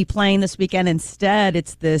will not be playing this weekend. Instead,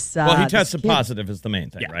 it's this. He tested positive is the main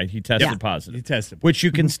thing, right? He tested positive. He tested. Which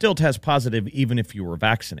you can still test positive even if you were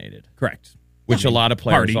vaccinated. Correct. Which a lot of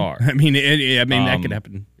players are. I mean, that could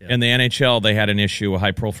happen. Yeah. In the NHL, they had an issue, a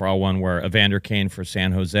high-profile one, where Evander Kane for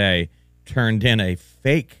San Jose turned in a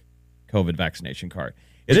fake COVID vaccination card.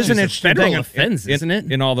 It is It's an a interesting federal thing. offense, isn't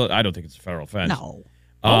it? In all the, I don't think it's a federal offense.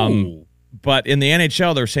 No. But in the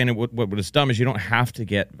NHL, they're saying what is dumb is you don't have to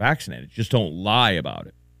get vaccinated. Just don't lie about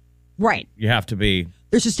it. Right. You have to be.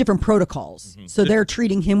 There's just different protocols. So they're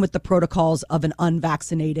treating him with the protocols of an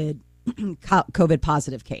unvaccinated COVID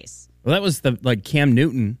positive case. Well, that was Cam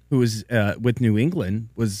Newton, who was with New England,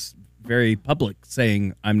 was very public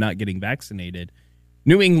saying, I'm not getting vaccinated.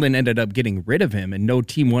 New England ended up getting rid of him, and no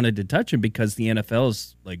team wanted to touch him because the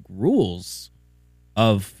NFL's rules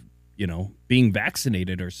of being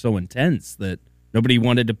vaccinated are so intense that nobody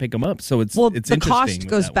wanted to pick him up. So it's the interesting. cost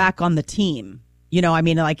goes back on the team.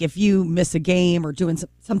 If you miss a game or doing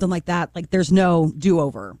something like that, there's no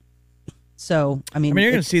do-over. So, you're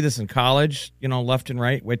going to see this in college, left and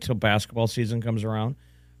right. Wait till basketball season comes around.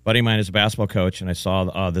 Buddy of mine is a basketball coach, and I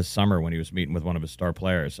saw this summer when he was meeting with one of his star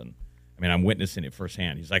players, and I'm witnessing it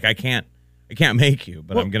firsthand. He's like, I can't make you,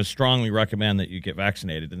 but I'm going to strongly recommend that you get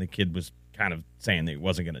vaccinated. And the kid was kind of saying that he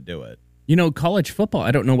wasn't going to do it. College football,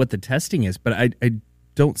 I don't know what the testing is, but I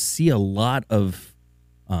don't see a lot of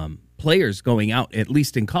players going out, at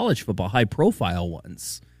least in college football, high-profile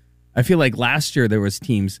ones. I feel like last year there was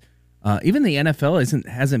teams, even the NFL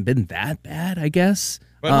hasn't been that bad, I guess.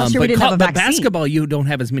 Last year we didn't have a but vaccine. basketball, you don't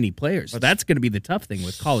have as many players. So that's going to be the tough thing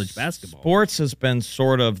with college basketball. Sports has been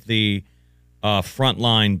sort of the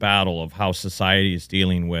frontline battle of how society is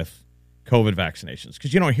dealing with COVID vaccinations,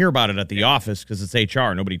 because you don't hear about it at the office because it's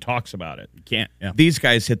HR. Nobody talks about it. You can't. Yeah. These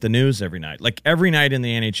guys hit the news every night. Like every night in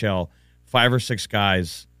the NHL, 5 or 6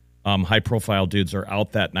 guys, high-profile dudes, are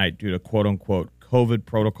out that night due to quote-unquote COVID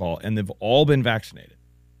protocol, and they've all been vaccinated.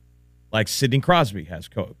 Like Sidney Crosby has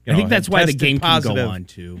COVID. I think that's why the game positive, can go on,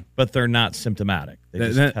 too. But they're not symptomatic. They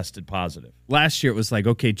just tested positive. Last year it was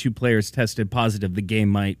 2 players tested positive. The game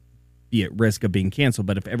might be at risk of being canceled.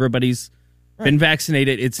 But if everybody's been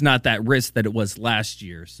vaccinated, it's not that risk that it was last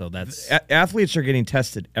year. So that's... Athletes are getting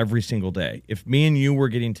tested every single day. If me and you were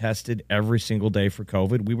getting tested every single day for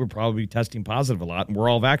COVID, we would probably be testing positive a lot, and we're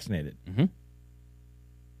all vaccinated. Mm-hmm.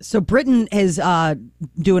 So Britain is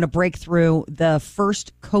doing a breakthrough, the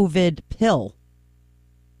first COVID pill.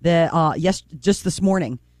 Just this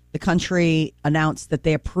morning, the country announced that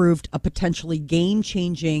they approved a potentially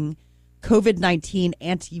game-changing COVID-19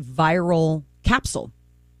 antiviral capsule.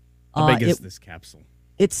 How big is this capsule?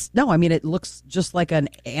 It looks just like an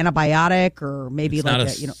antibiotic, or maybe it's like not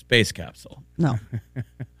a space capsule. No.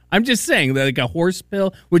 I'm just saying, like a horse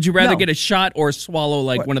pill. Would you rather No. get a shot or swallow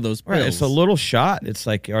one of those pills? Right, it's a little shot. It's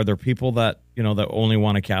like, are there people that that only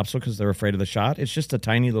want a capsule because they're afraid of the shot? It's just a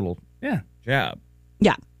tiny little jab.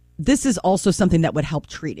 Yeah. This is also something that would help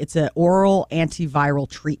treat. It's an oral antiviral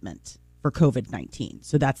treatment for COVID-19.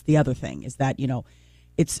 So that's the other thing, is that,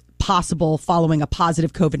 it's possible following a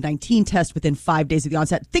positive COVID-19 test within 5 days of the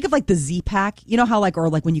onset. Think of the Z-Pack. You know how or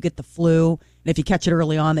when you get the flu, and if you catch it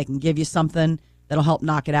early on, they can give you something that'll help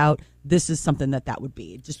knock it out. This is something that would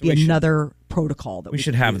be. It'd just be another protocol that we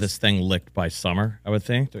should have this thing licked by summer, I would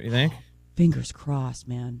think. Don't you think? Fingers crossed,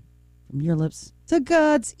 man. From your lips to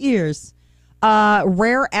God's ears.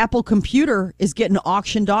 Rare Apple computer is getting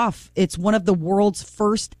auctioned off. It's one of the world's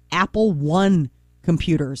first Apple I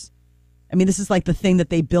computers. This is the thing that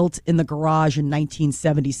they built in the garage in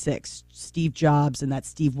 1976. Steve Jobs and that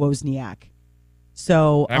Steve Wozniak.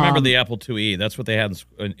 So I remember the Apple IIe. That's what they had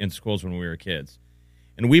in schools when we were kids.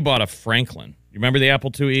 And we bought a Franklin. You remember the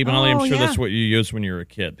Apple IIe, Molly? I'm sure that's what you used when you were a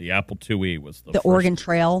kid. The Apple IIe was the first, Oregon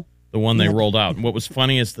Trail. The one they rolled out. And what was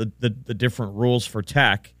funny is the different rules for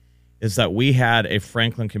tech is that we had a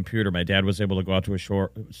Franklin computer. My dad was able to go out to a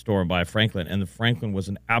store and buy a Franklin, and the Franklin was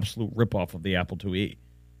an absolute ripoff of the Apple IIe.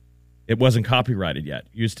 It wasn't copyrighted yet.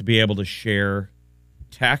 You used to be able to share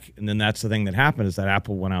tech, and then that's the thing that happened, is that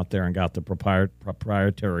Apple went out there and got the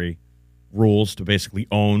proprietary rules to basically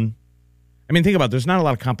own. Think about it. There's not a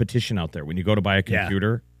lot of competition out there when you go to buy a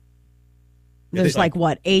computer. There's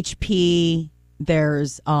HP.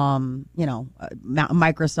 There's Microsoft.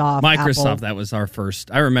 Apple. Apple. That was our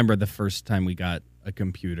first. I remember the first time we got a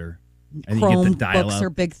computer. And Chromebooks you get the dial-up. are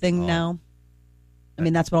a big thing now.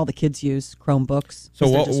 That's what all the kids use, Chromebooks. So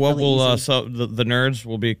what will so the nerds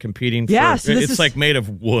will be competing for? Yeah, so it's like made of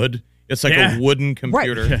wood. It's like a wooden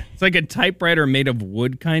computer. Right. It's like a typewriter made of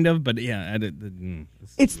wood, kind of, but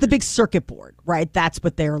it's the big circuit board, right? That's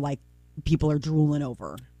what they're people are drooling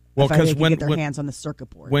over. Well, because when get their hands on the circuit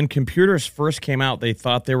board. When computers first came out, they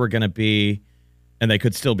thought they were going to be, and they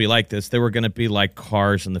could still be like this. They were going to be like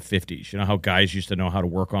cars in the 50s. You know how guys used to know how to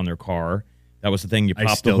work on their car? That was the thing. You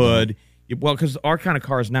pop the hood. Because our kind of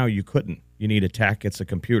cars now, you couldn't. You need a tech. It's a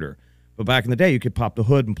computer. But back in the day, you could pop the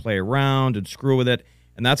hood and play around and screw with it.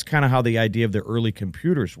 And that's kind of how the idea of the early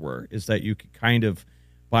computers were, is that you could kind of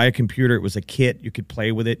buy a computer. It was a kit. You could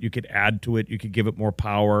play with it. You could add to it. You could give it more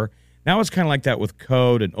power. Now it's kind of like that with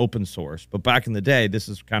code and open source. But back in the day, this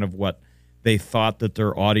is kind of what they thought that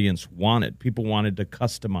their audience wanted. People wanted to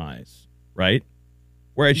customize, right?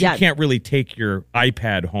 Whereas you can't really take your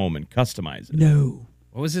iPad home and customize it. No.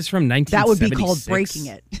 What was this from? 1976? That would be called breaking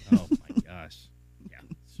it. Oh, my gosh. Yeah.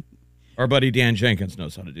 Our buddy Dan Jenkins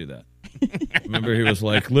knows how to do that. Remember, he was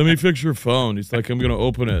like, let me fix your phone. He's like, I'm going to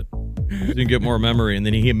open it so you can get more memory. And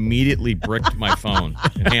then he immediately bricked my phone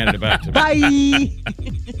and handed it back to me.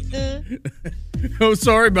 Bye. Oh,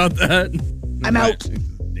 sorry about that. I'm out.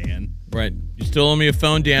 Dan. Right. You still owe me a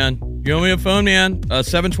phone, Dan. You owe me a phone, man.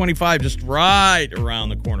 725, just right around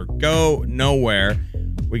the corner. Go nowhere.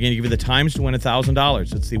 We're going to give you the times to win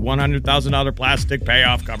 $1,000. It's the $100,000 plastic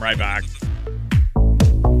payoff. Come right back.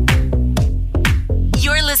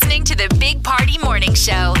 You're listening to the Big Party Morning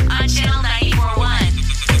Show on Channel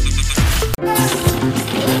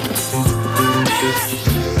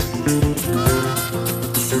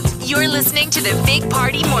 94.1. You're listening to the Big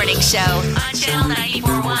Party Morning Show on Channel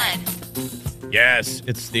 94.1. Yes,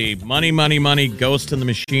 it's the money, money, money ghost in the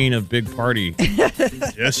machine of Big Party.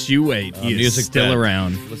 Just you wait. He is music still dead.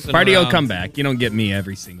 around. Listen Party will around. come back. You don't get me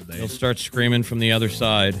every single day. He'll start screaming from the other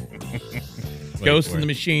side. Ghost in the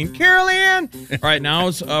machine. Carol Ann! All right, now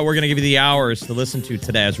we're going to give you the hours to listen to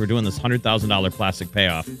today as we're doing this $100,000 plastic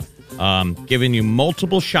payoff. Giving you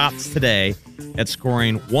multiple shots today at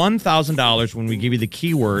scoring $1,000 when we give you the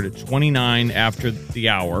keyword at 29 after the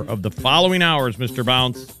hour of the following hours, Mr.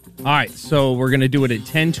 Bounce. All right, so we're going to do it at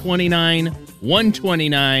 10:29,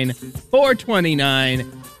 1:29, 4:29,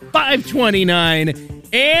 5:29,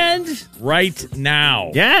 and Right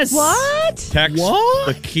now. yes. What? Text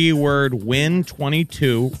the keyword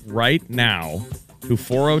WIN22 right now to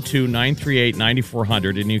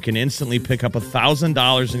 402-938-9400, and you can instantly pick up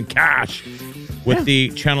 $1,000 in cash with the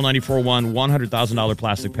Channel 94.1 $100,000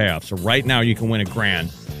 plastic payoff. So right now you can win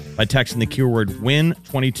 $1,000 by texting the keyword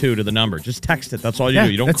WIN22 to the number. Just text it. That's all you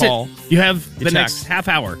do. You don't that's call. it. You have You the text. next half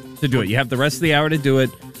hour to do it. You have the rest of the hour to do it.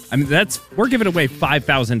 I mean, we're giving away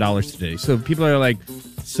 $5,000 today. So people are like,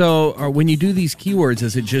 so when you do these keywords,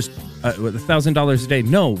 is it just $1,000 a day?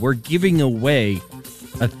 No, we're giving away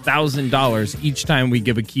 $1,000 each time we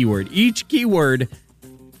give a keyword. Each keyword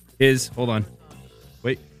is, hold on.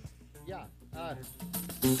 Wait. Yeah.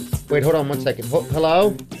 Wait, hold on one second.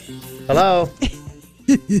 Hello? Hello?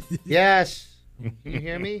 Yes. Can you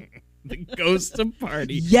hear me? The ghost of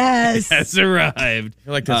party Yes. has arrived. I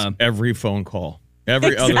feel like that's every phone call.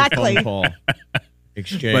 Every Exactly. other phone call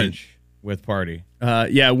exchange with party.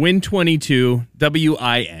 Yeah, WIN22,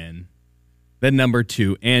 WIN, then number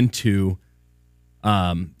 2 and 2.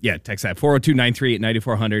 Yeah, text that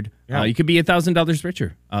 402-938-9400. Yeah. You could be $1,000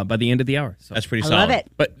 richer by the end of the hour. So. That's pretty I solid. love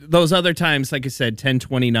it. But those other times, like I said,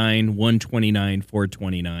 10:29, 1:29,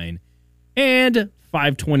 4:29, and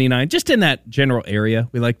 5:29, just in that general area.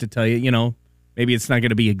 We like to tell you, maybe it's not going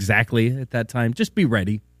to be exactly at that time. Just be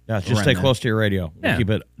ready. Yeah, just around stay that. close to your radio. We'll Yeah. keep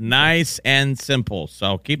it nice and simple.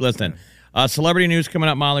 So keep listening. Celebrity news coming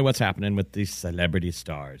up, Molly. What's happening with these celebrity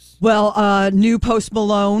stars? Well, new Post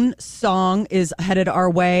Malone song is headed our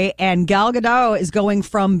way, and Gal Gadot is going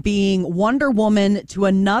from being Wonder Woman to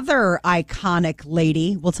another iconic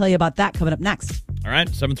lady. We'll tell you about that coming up next. All right,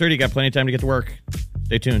 7:30. Got plenty of time to get to work.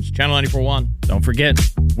 Stay tuned. It's Channel 94.1. Don't forget,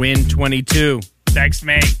 WIN22. Text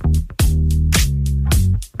me.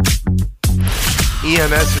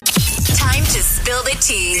 ENS. Time to spill the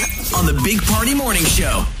tea. On the Big Party Morning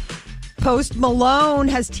Show. Post Malone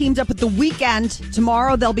has teamed up with The Weeknd.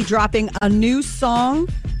 Tomorrow they'll be dropping a new song.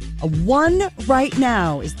 One Right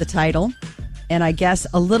Now is the title. And I guess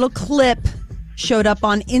a little clip showed up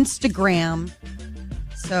on Instagram.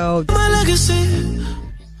 So My legacy.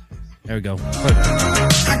 There we go.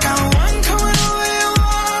 I got one coming over your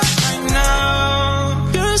wall right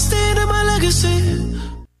now. You're a stain in my legacy.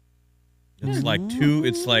 It's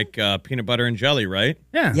like peanut butter and jelly, right?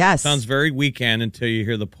 Yeah. yes. Sounds very Weekend until you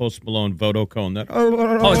hear the Post Malone Vodacone. That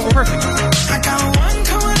Oh, it's perfect. I got one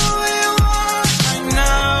coming over your wall right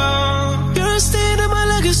now. You're a stain in my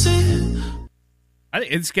legacy. I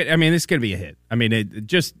think it's good. I mean, it's going to be a hit. I mean,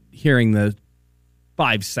 just hearing the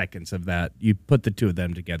 5 seconds of that, you put the two of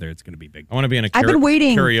them together, it's going to be big. I want to be in a I've been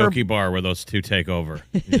waiting karaoke bar where those two take over.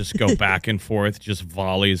 You just go back and forth, just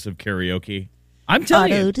volleys of karaoke. I'm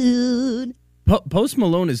telling you, Auto-tune. Post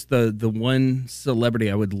Malone is the one celebrity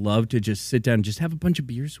I would love to just sit down and just have a bunch of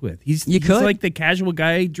beers with. He's could. like the casual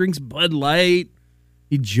guy. He drinks Bud Light.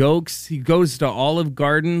 He jokes. He goes to Olive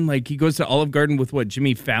Garden. Like, he goes to Olive Garden with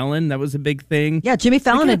Jimmy Fallon. That was a big thing. Yeah, Jimmy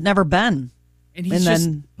Fallon had never been.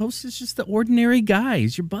 And Post is just the ordinary guy.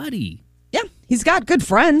 He's your buddy. Yeah, he's got good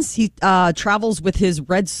friends. He travels with his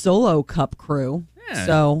Red Solo Cup crew. Yeah.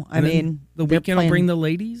 So, I mean, the weekend will bring the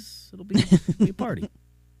ladies. It'll be a party.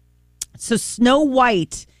 So Snow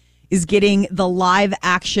White is getting the live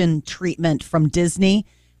action treatment from Disney.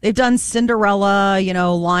 They've done Cinderella,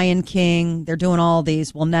 Lion King. They're doing all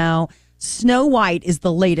these. Well, now Snow White is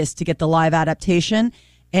the latest to get the live adaptation.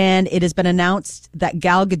 And it has been announced that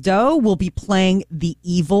Gal Gadot will be playing the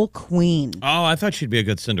evil queen. Oh, I thought she'd be a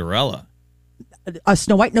good Cinderella.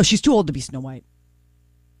 Snow White? No, she's too old to be Snow White.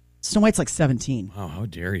 Snow White's like 17. Oh, how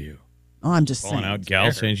dare you. Oh, I'm just Calling saying. out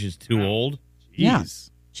Gal saying she's too old? Yeah.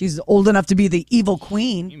 She's old enough to be the evil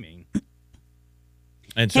queen.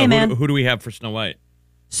 And so who do we have for Snow White?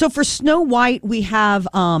 So for Snow White, we have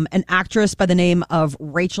an actress by the name of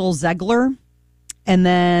Rachel Zegler. And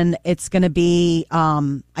then it's going to be,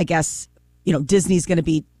 I guess, Disney's going to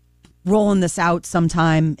be rolling this out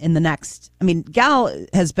sometime in the next. I mean, Gal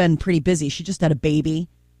has been pretty busy. She just had a baby.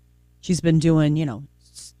 She's been doing,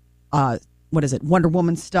 Wonder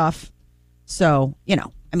Woman stuff. So,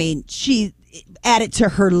 she added to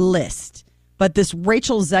her list. But this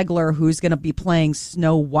Rachel Zegler, who's going to be playing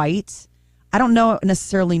Snow White, I don't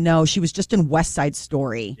necessarily know. She was just in West Side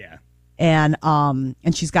Story. Yeah. And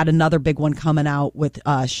she's got another big one coming out with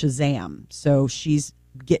Shazam. So she's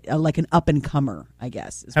like an up and comer, I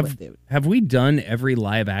guess. Have we done every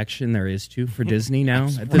live action there is for Disney now?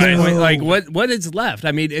 At this point, like what is left?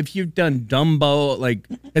 I mean, if you've done Dumbo,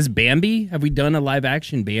 has Bambi? Have we done a live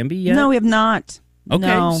action Bambi yet? No, we have not. Okay,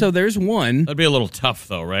 No. so there's one. That'd be a little tough,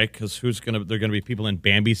 though, right? Because they're going to be people in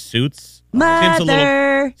Bambi suits.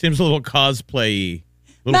 Mother. Seems a little cosplay-y.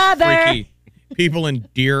 A little freaky. People in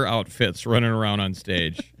deer outfits running around on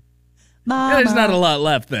stage. Mama. There's not a lot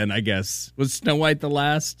left then, I guess. Was Snow White the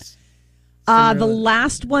last? The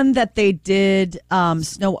last one that they did,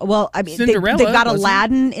 Cinderella, they've got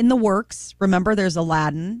Aladdin in the works. Remember, there's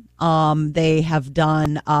Aladdin. They have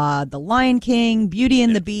done The Lion King, Beauty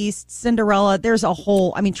and the Beast, Cinderella. There's a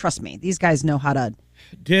whole, trust me, these guys know how to.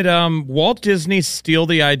 Did Walt Disney steal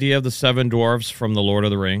the idea of the Seven Dwarfs from The Lord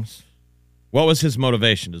of the Rings? What was his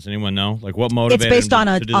motivation? Does anyone know? Like, what motivated him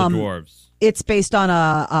to do the dwarves? It's based on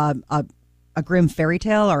a Grimm fairy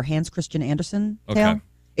tale or Hans Christian Andersen tale. Okay.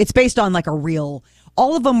 It's based on like a real.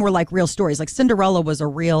 All of them were like real stories. Like Cinderella was a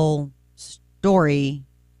real story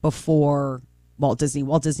before Walt Disney.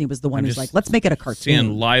 Walt Disney was the one who's like, let's make it a cartoon.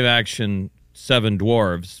 Seeing live action Seven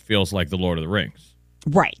Dwarves feels like The Lord of the Rings.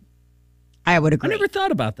 Right. I would agree. I never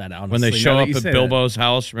thought about that, honestly. When they show up at Bilbo's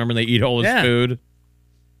house, remember they eat all his food?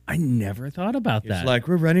 I never thought about that. It's like,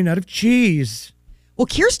 we're running out of cheese. Well,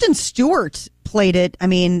 Kirsten Stewart played it. I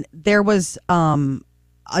mean, there was,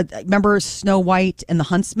 remember Snow White and the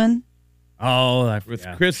Huntsman? Oh, with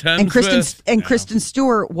Chris Hemsworth. And Kristen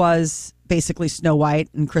Stewart was basically Snow White,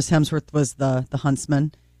 and Chris Hemsworth was the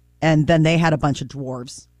Huntsman. And then they had a bunch of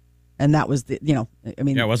dwarves. And that was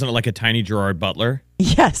wasn't it like a tiny Gerard Butler?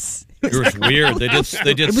 Yes. It was weird. They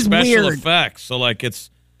did special effects. So like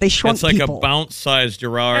they shrunk it's like people. a bounce-sized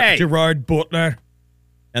Gerard Butler.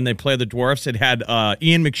 And they play the dwarfs. It had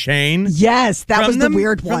Ian McShane. Yes, that was the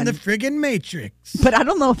weird one. From the friggin' Matrix. But I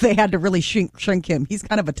don't know if they had to really shrink him. He's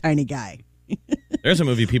kind of a tiny guy. There's a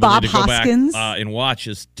movie people Bob need to go Hoskins. back and watch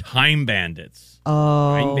is Time Bandits.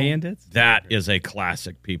 Oh. Time Bandits? That is a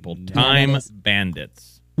classic, people. Time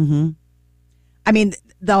Bandits. Mm-hmm. I mean,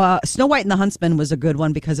 the Snow White and the Huntsman was a good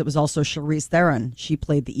one because it was also Charlize Theron. She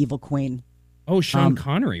played the evil queen. Oh, Sean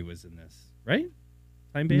Connery was in this, right?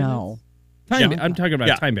 Time Bandits? No. I'm talking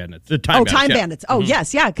about Time Bandits. The Time Bandits. Oh,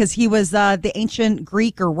 yes, yeah, because he was the ancient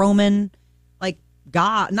Greek or Roman, like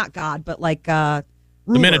god, not god, but like ruler.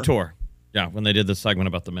 The Minotaur. Yeah, when they did the segment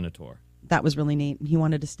about the Minotaur. That was really neat. He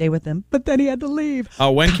wanted to stay with him, but then he had to leave.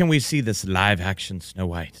 When can we see this live-action Snow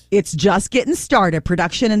White? It's just getting started.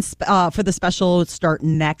 Production and for the special start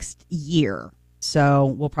next year, so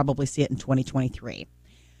we'll probably see it in 2023.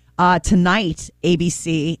 Tonight,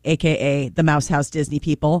 ABC, a.k.a. the Mouse House Disney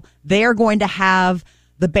people, they are going to have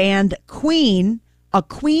the band Queen, a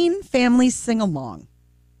Queen family sing-along.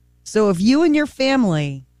 So if you and your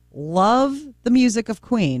family love the music of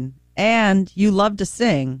Queen and you love to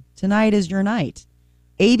sing, tonight is your night.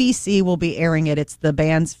 ABC will be airing it. It's the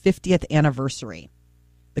band's 50th anniversary.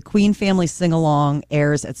 The Queen family sing-along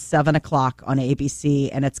airs at 7 o'clock on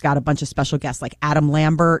ABC, and it's got a bunch of special guests like Adam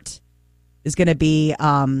Lambert is going to be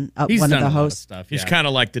one of the hosts. He's kind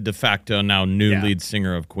of like the de facto now new lead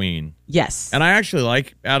singer of Queen. Yes. And I actually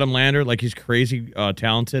like Adam Lambert. Like, he's crazy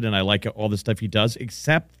talented, and I like all the stuff he does,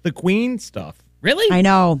 except the Queen stuff. Really? I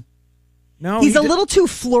know. No, he's a little too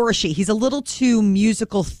flourishy. He's a little too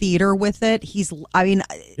musical theater with it.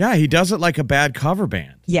 Yeah, he does it like a bad cover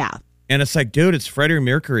band. Yeah. And it's like, dude, it's Freddie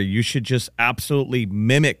Mercury. You should just absolutely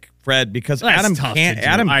mimic Fred because Adam can't.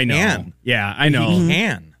 Adam can. Yeah, I know. He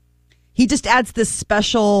can. He just adds this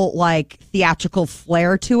special, like, theatrical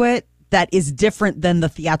flair to it that is different than the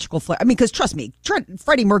theatrical flair. I mean, because trust me,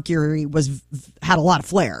 Freddie Mercury had a lot of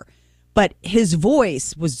flair. But his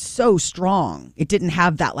voice was so strong. It didn't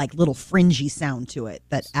have that like little fringy sound to it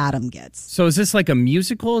that Adam gets. So is this like a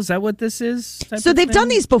musical? Is that what this is? So they've done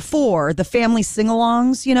these before, the family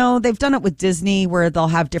sing-alongs, they've done it with Disney where they'll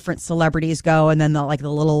have different celebrities go and then the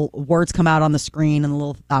little words come out on the screen and the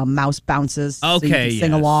little mouse bounces. Okay, so you can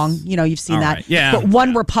sing along. You've seen All that. right. Yeah. But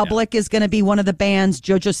One Republic is going to be one of the bands,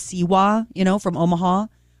 Jojo Siwa, from Omaha.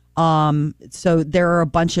 So there are a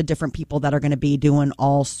bunch of different people that are going to be doing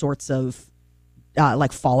all sorts of,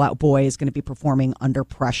 like Fall Out Boy is going to be performing Under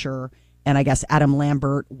Pressure. And I guess Adam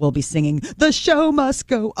Lambert will be singing The Show Must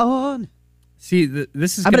Go On. See,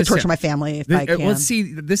 this is I'm going to torture my family if I can. Well,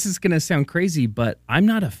 see, this is going to sound crazy, but I'm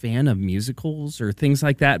not a fan of musicals or things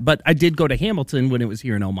like that. But I did go to Hamilton when it was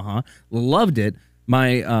here in Omaha. Loved it.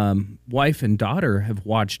 My wife and daughter have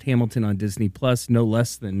watched Hamilton on Disney Plus no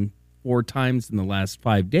less than 4 times in the last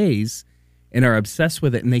 5 days and are obsessed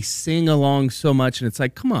with it. And they sing along so much. And it's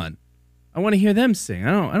like, come on, I want to hear them sing.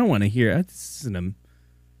 I don't want to hear, this isn't a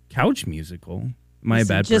couch musical. Am I a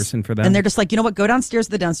bad person for that? And they're just like, you know what? Go downstairs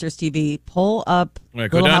to the downstairs TV, pull up Go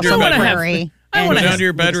Little down House to your on the bedroom. Prairie. Go down to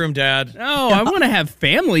your bedroom, Dad. No, I want to have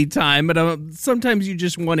family time, but sometimes you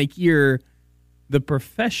just want to hear the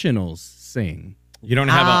professionals sing. You don't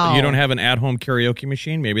have an at-home karaoke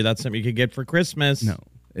machine? Maybe that's something you could get for Christmas. No.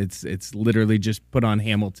 It's literally just put on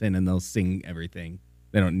Hamilton and they'll sing everything.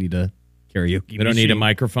 They don't need a karaoke. They don't need a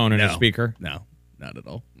microphone and a speaker? No, not at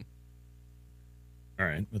all. All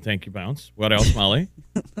right. Well, thank you, Bounce. What else, Molly?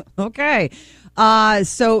 Okay.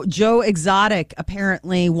 So Joe Exotic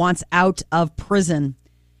apparently wants out of prison.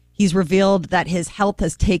 He's revealed that his health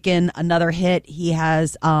has taken another hit.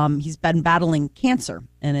 He's been battling cancer,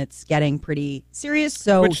 and it's getting pretty serious.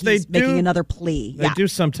 So he's making another plea. They do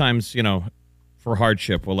sometimes, for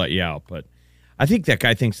hardship, will let you out. But I think that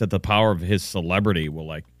guy thinks that the power of his celebrity will,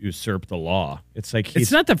 like, usurp the law. It's like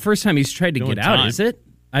it's not the first time he's tried to get out, is it?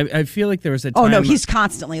 I feel like there was a time. Oh, no, he's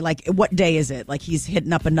constantly, like, what day is it? Like, he's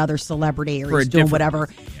hitting up another celebrity or he's doing whatever.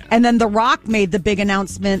 Yeah. And then The Rock made the big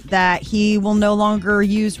announcement that he will no longer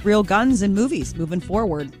use real guns in movies moving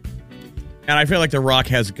forward. And I feel like The Rock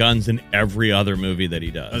has guns in every other movie that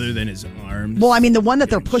he does. Other than his arms. Well, I mean, the one that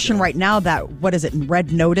they're pushing right now, what is it,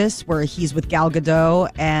 Red Notice, where he's with Gal Gadot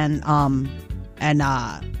and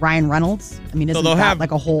Ryan Reynolds. I mean, isn't that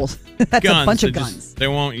like a whole... That's guns, a bunch of guns. They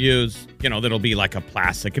won't use, that'll be like a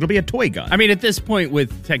plastic. It'll be a toy gun. I mean, at this point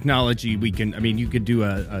with technology, you could do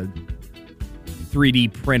a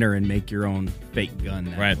 3D printer and make your own fake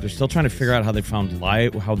gun. Right. They're still trying to figure out how they found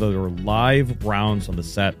how there were live rounds on the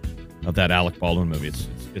set of that Alec Baldwin movie.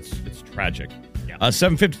 It's tragic. Yeah.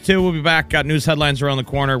 7:52, we'll be back. Got news headlines around the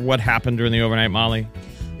corner. What happened during the overnight, Molly?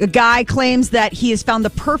 A guy claims that he has found the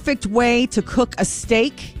perfect way to cook a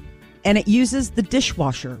steak, and it uses the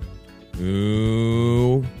dishwasher.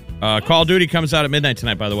 Ooh. Call of Duty comes out at midnight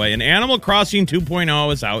tonight, by the way. And Animal Crossing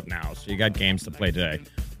 2.0 is out now, so you got games to play today.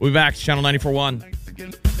 We'll be back. It's Channel 94.1.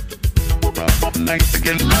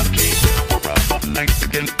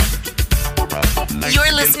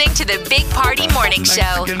 You're listening to the Big Party Morning Show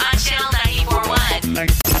on Channel 94.1.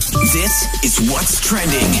 This is what's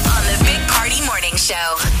trending on the Big Party Morning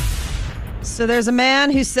Show. So there's a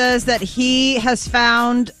man who says that he has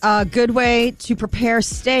found a good way to prepare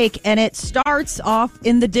steak, and it starts off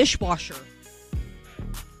in the dishwasher.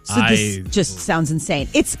 So this just sounds insane.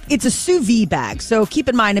 It's a sous vide bag. So keep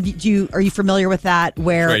in mind, are you familiar with that?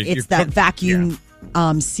 Where it's that vacuum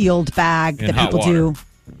sealed bag that people do.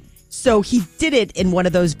 So he did it in one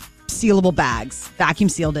of those sealable bags, vacuum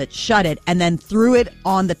sealed it, shut it, and then threw it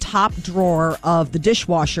on the top drawer of the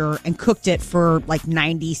dishwasher and cooked it for like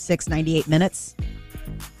 96, 98 minutes.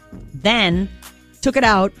 Then took it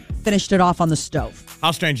out, finished it off on the stove.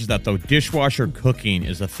 How strange is that, though? Dishwasher cooking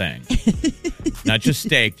is a thing. Not just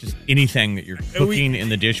steak, just anything that you're cooking in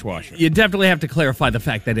the dishwasher. You definitely have to clarify the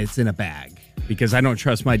fact that it's in a bag, because I don't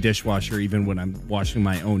trust my dishwasher even when I'm washing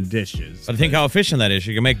my own dishes. But think how efficient that is.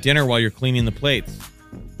 You can make dinner while you're cleaning the plates.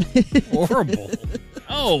 Horrible.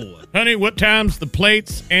 Oh, honey, what time's the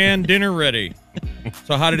plates and dinner ready?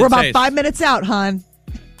 So how did it taste? We're about 5 minutes out, hon.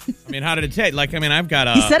 I mean, how did it taste? I've got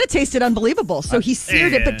a... He said it tasted unbelievable, so he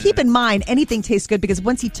seared it. But keep in mind, anything tastes good because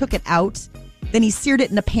once he took it out Then he seared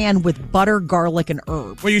it in a pan with butter, garlic, and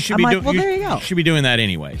herbs. Well, you should I'm be like, doing. well, there you go. Should be doing that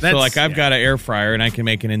anyway. So, like, I've got an air fryer, and I can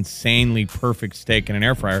make an insanely perfect steak in an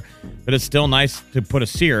air fryer. But it's still nice to put a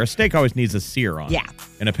sear. A steak always needs a sear on. Yeah.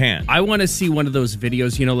 It in a pan. I want to see one of those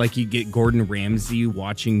videos, like you get Gordon Ramsay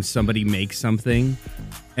watching somebody make something,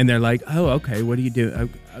 and they're like, "Oh, okay, what do you do?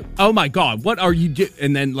 Oh my God, what are you doing?"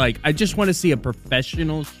 And then, I just want to see a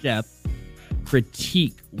professional chef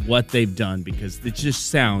critique what they've done because it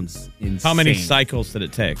just sounds insane. How many cycles did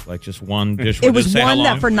it take? Like just one dish? It was one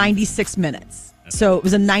that for 96 minutes. So it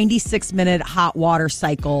was a 96-minute hot water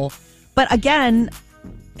cycle. But again,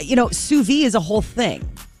 sous vide is a whole thing.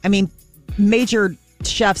 I mean, major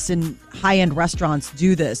chefs in high-end restaurants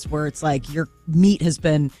do this where it's like your meat has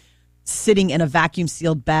been sitting in a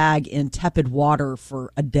vacuum-sealed bag in tepid water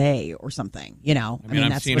for a day or something, I mean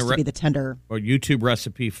that's supposed to be the tender. A YouTube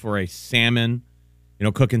recipe for a salmon,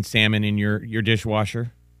 cooking salmon in your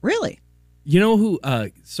dishwasher. Really? You know who?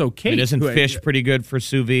 So Kate, isn't fish pretty good for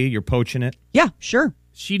sous vide? You're poaching it. Yeah, sure.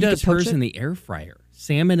 She does hers in the air fryer.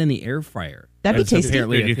 Salmon in the air fryer. That'd be tasty.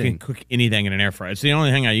 Apparently, you can cook anything in an air fryer. It's the only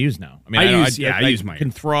thing I use now. I mean, I use my. I can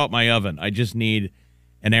throw out my oven. I just need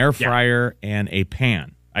an air fryer and a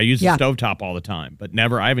pan. I use the stovetop all the time, but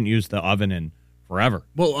I haven't used the oven in forever.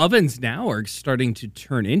 Well, ovens now are starting to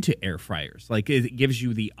turn into air fryers. Like it gives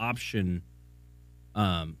you the option.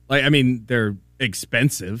 They're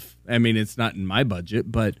expensive. I mean, it's not in my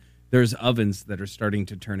budget, but there's ovens that are starting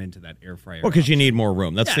to turn into that air fryer. Well, because you need more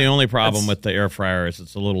room. That's the only problem with the air fryer is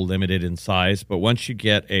it's a little limited in size. But once you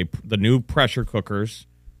get the new pressure cookers,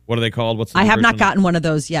 what are they called? I have not gotten one of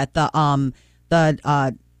those yet. The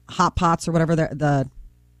hot pots or whatever. The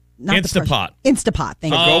Instapot. Instapot.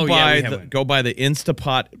 Thank you. Go buy the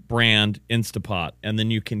Instapot brand Instapot, and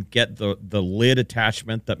then you can get the lid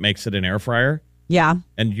attachment that makes it an air fryer. Yeah.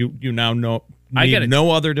 And you now need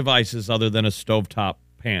no other devices other than a stovetop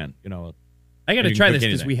pan. I got to try this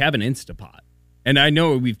because we have an Instapot, and I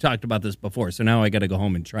know we've talked about this before. So now I got to go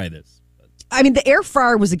home and try this. I mean, the air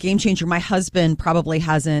fryer was a game changer. My husband probably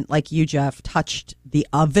hasn't, like you, Jeff, touched the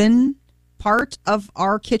oven part of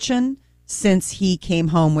our kitchen since he came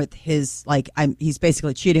home with his, he's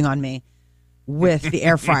basically cheating on me with the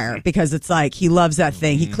air fryer because it's like he loves that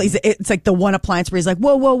thing. He cleans it. It's like the one appliance where he's like,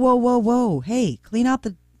 whoa. Hey, clean out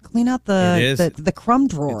the crumb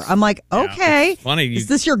drawer. I'm like, okay. It's funny. Is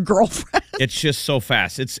this your girlfriend? It's just so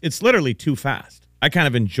fast. It's literally too fast. I kind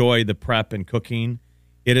of enjoy the prep and cooking.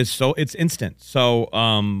 It's instant. So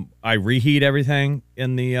I reheat everything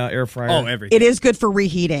in the air fryer. Oh, everything. It is good for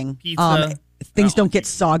reheating. Pizza. Things don't get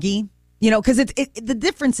soggy. Because the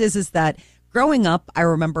difference is that growing up, I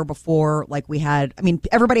remember before,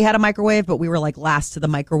 everybody had a microwave, but we were last to the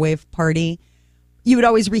microwave party. You would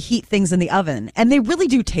always reheat things in the oven, and they really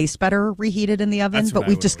do taste better reheated in the oven. But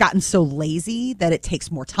we've just gotten so lazy that it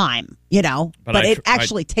takes more time, But it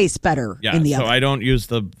actually tastes better in the oven. So I don't use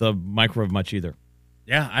the microwave much either.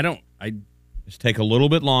 Yeah, I don't. I just take a little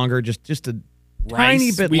bit longer, just a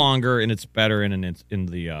tiny bit longer, and it's better in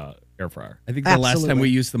the air fryer. I think the last time we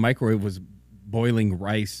used the microwave was boiling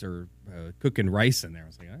rice or cooking rice in there. I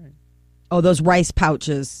was like, all right. Oh, those rice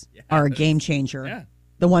pouches are a game changer. Yeah.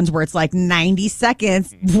 The ones where it's 90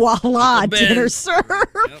 seconds, voila, dinner served.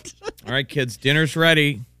 Yep. All right, kids, dinner's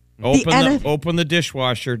ready. Open the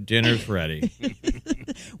dishwasher. Dinner's ready.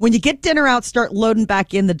 When you get dinner out, start loading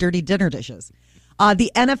back in the dirty dinner dishes.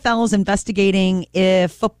 The NFL is investigating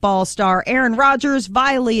if football star Aaron Rodgers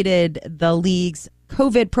violated the league's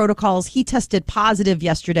COVID protocols. He tested positive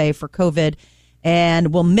yesterday for COVID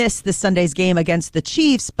and will miss this Sunday's game against the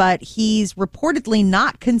Chiefs, but he's reportedly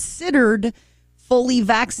not considered fully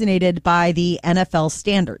vaccinated by the NFL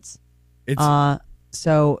standards.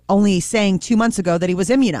 So only saying 2 months ago that he was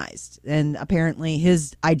immunized. And apparently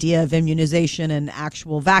his idea of immunization and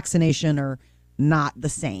actual vaccination are not the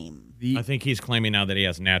same. I think he's claiming now that he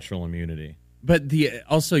has natural immunity. But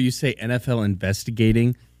also you say NFL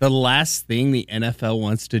investigating. The last thing the NFL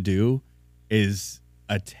wants to do is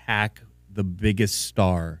attack the biggest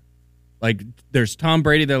star. There's Tom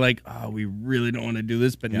Brady. They're like, oh, we really don't want to do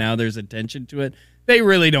this, but now there's attention to it. They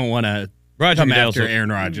really don't want to come after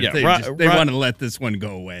Aaron Rodgers. Yeah, they want to let this one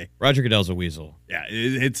go away. Roger Goodell's a weasel. Yeah,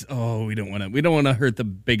 we don't want to hurt the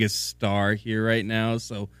biggest star here right now.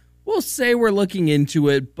 So we'll say we're looking into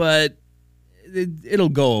it, but it'll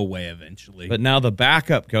go away eventually. But now the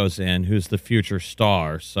backup goes in, who's the future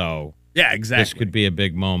star. So yeah, exactly. This could be a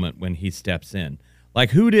big moment when he steps in.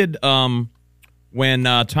 Who did when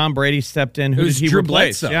Tom Brady stepped in? Who did he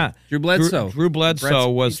replace? Bledsoe. Yeah, Drew Bledsoe. Drew Bledsoe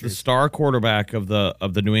was the star quarterback of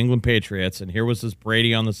the New England Patriots, and here was this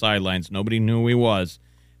Brady on the sidelines. Nobody knew who he was.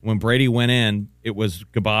 When Brady went in, it was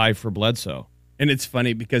goodbye for Bledsoe. And it's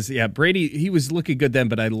funny because, Brady, he was looking good then,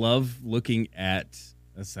 but I love looking at,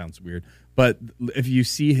 that sounds weird, but if you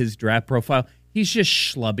see his draft profile, he's just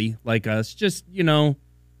schlubby like us. Just,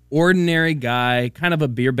 ordinary guy, kind of a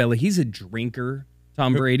beer belly. He's a drinker,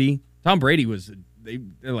 Tom Brady. Tom Brady was,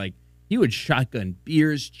 they're like, he would shotgun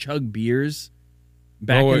beers, chug beers.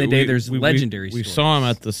 Back in the day, there's legendary stories. We saw him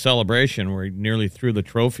at the celebration where he nearly threw the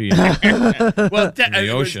trophy in the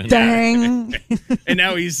ocean. Dang. And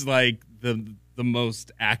now he's like the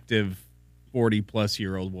most active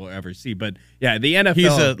 40-plus-year-old we'll ever see. But, yeah, the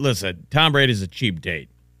NFL. Listen, Tom Brady's a cheap date.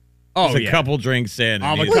 Oh, a couple drinks in.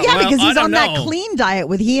 Well, because he's on that clean diet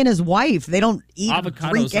with he and his wife. They don't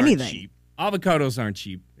drink anything. Cheap. Avocados aren't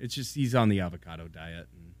cheap. It's just he's on the avocado diet.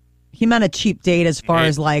 He meant a cheap date as far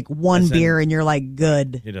as like one beer and you're like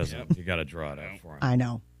good. He doesn't. Yep. You got to draw it out for him. I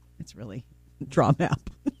know. It's really draw map.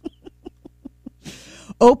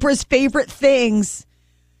 Oprah's favorite things.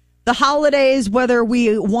 The holidays, whether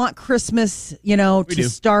we want Christmas, to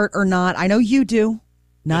start or not. I know you do.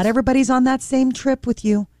 Not everybody's on that same trip with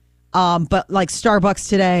you. But like Starbucks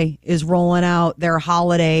today is rolling out their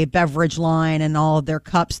holiday beverage line and all of their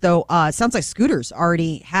cups. Though it sounds like Scooters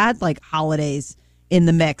already had like holidays in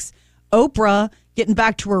the mix. Oprah getting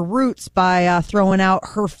back to her roots by throwing out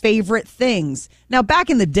her favorite things. Now, back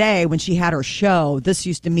in the day when she had her show, this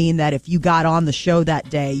used to mean that if you got on the show that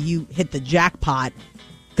day, you hit the jackpot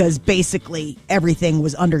because basically everything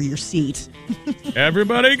was under your seat.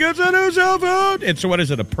 Everybody gets a new cell phone. And so what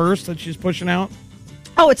is it, a purse that she's pushing out?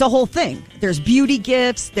 Oh, it's a whole thing. There's beauty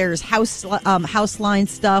gifts. There's house line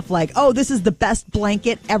stuff like, oh, this is the best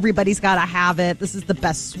blanket. Everybody's got to have it. This is the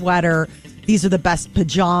best sweater. These are the best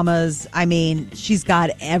pajamas. I mean, she's got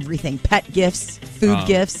everything. Pet gifts, food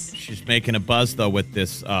gifts. She's making a buzz, though, with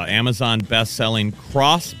this Amazon best-selling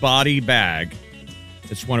crossbody bag.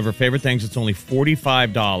 It's one of her favorite things. It's only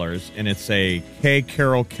 $45, and it's a K.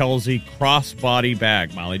 Carol Kelsey crossbody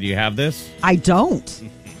bag. Molly, do you have this? I don't.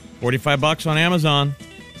 $45 on Amazon.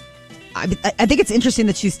 I think it's interesting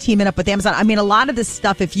that she's teaming up with Amazon. I mean, a lot of this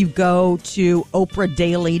stuff, if you go to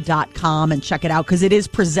oprahdaily.com and check it out, because it is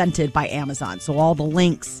presented by Amazon. So all the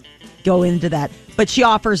links go into that. But she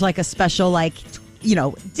offers like a special,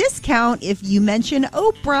 discount if you mention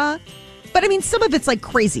Oprah. But I mean, some of it's like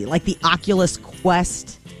crazy, like the Oculus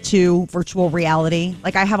Quest 2 virtual reality.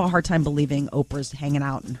 Like, I have a hard time believing Oprah's hanging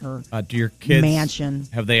out in her do your kids, mansion.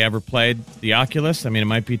 Have they ever played the Oculus? I mean, it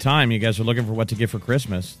might be time. You guys are looking for what to get for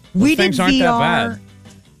Christmas. We things did aren't VR,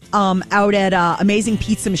 that bad. Out at Amazing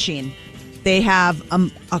Pizza Machine. They have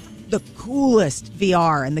the coolest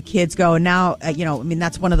VR, and the kids go, and now,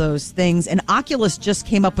 that's one of those things. And Oculus just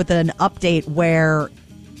came up with an update where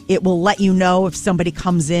it will let you know if somebody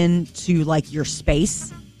comes in to, like, your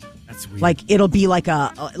space. That's weird. Like, it'll be like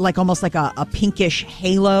almost like a pinkish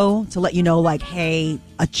halo to let you know, like, hey,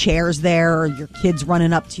 a chair's there or your kid's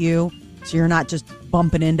running up to you, so you're not just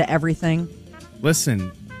bumping into everything. Listen,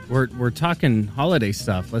 we're talking holiday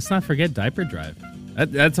stuff. Let's not forget Diaper Drive.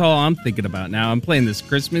 That's all I'm thinking about now. I'm playing this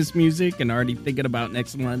Christmas music and already thinking about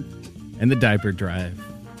next month and the Diaper Drive.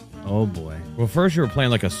 Oh, boy. Well, first you were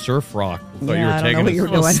playing like a surf rock. I thought Yeah, you were I don't taking know what you were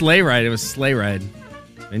a doing. Sleigh ride. It was Sleigh Ride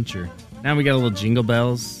Venture. Now we got a little Jingle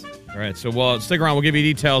Bells. All right, so stick around. We'll give you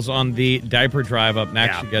details on the Diaper Drive up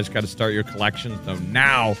next. Yeah. You guys got to start your collection. So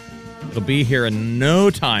now it'll be here in no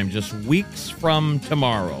time, just weeks from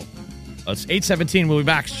tomorrow. It's 8:17. We'll be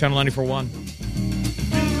back. It's Channel 94.1.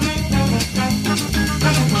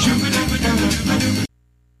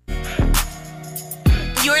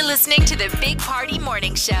 You're listening to the Big Party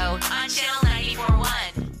Morning Show on Channel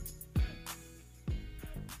 94.1.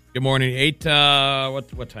 Good morning.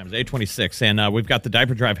 What time is it? 8:26, and we've got the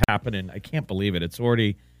Diaper Drive happening. I can't believe it. It's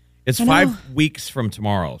 5 weeks from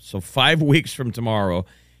tomorrow. So 5 weeks from tomorrow,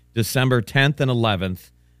 December 10th and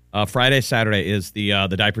 11th, Friday, Saturday is the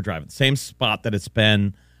Diaper Drive. The same spot that it's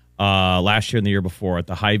been last year and the year before at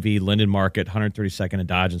the Hy-Vee Linden Market, 132nd and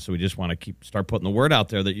Dodge. And so we just want to start putting the word out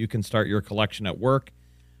there that you can start your collection at work,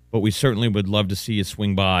 but we certainly would love to see you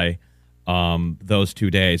swing by those 2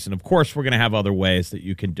 days. And of course, we're going to have other ways that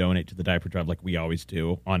you can donate to the Diaper Drive like we always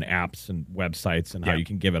do on apps and websites and how you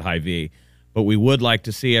can give at Hy-Vee. But we would like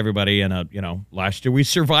to see everybody last year we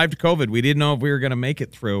survived COVID. We didn't know if we were going to make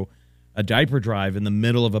it through a Diaper Drive in the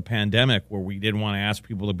middle of a pandemic where we didn't want to ask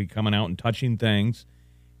people to be coming out and touching things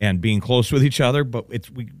and being close with each other. But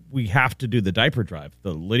we have to do the Diaper Drive.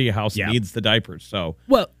 The Lydia House needs the diapers. So,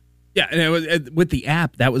 well, yeah, and with the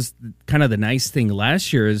app, that was kind of the nice thing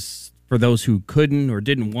last year is for those who couldn't or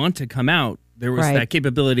didn't want to come out, there was that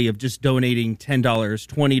capability of just donating $10,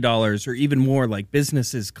 $20, or even more. Like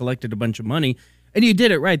businesses collected a bunch of money, and you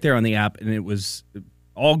did it right there on the app, and it was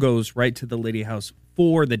all goes right to the Lydia House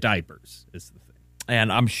for the diapers is the thing.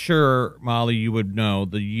 And I'm sure, Molly, you would know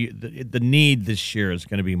the need this year is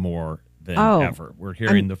going to be more than ever. We're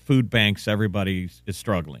hearing the food banks, everybody is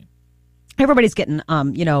struggling. Everybody's getting,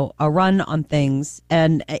 a run on things.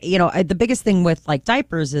 And, the biggest thing with like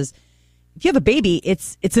diapers is if you have a baby,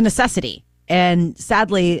 it's a necessity. And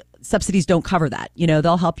sadly, subsidies don't cover that.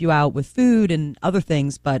 They'll help you out with food and other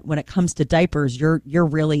things. But when it comes to diapers, you're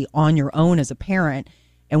really on your own as a parent.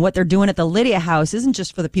 And what they're doing at the Lydia House isn't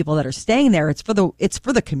just for the people that are staying there. It's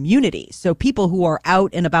for the community. So people who are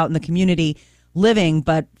out and about in the community living,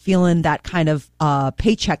 but feeling that kind of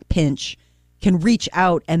paycheck pinch can reach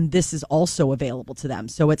out. And this is also available to them.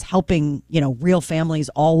 So it's helping, real families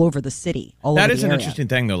all over the city. That is an interesting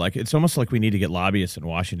thing, though. Like, it's almost like we need to get lobbyists in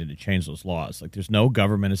Washington to change those laws. Like, there's no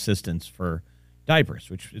government assistance for diapers,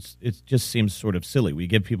 which it just seems sort of silly. We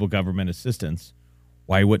give people government assistance.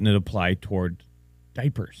 Why wouldn't it apply toward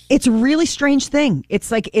diapers? It's a really strange thing.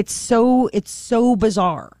 It's like it's so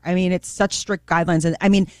bizarre. I mean, it's such strict guidelines,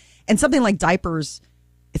 and something like diapers,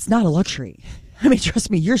 it's not a luxury. I mean, trust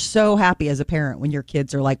me, you're so happy as a parent when your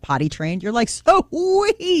kids are like potty trained. You're like,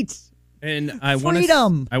 sweet. And I want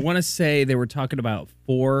to say they were talking about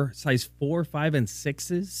size 4, 5, and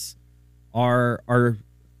 6s are.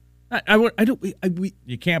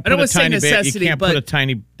 You can't put a tiny bit. You can't put a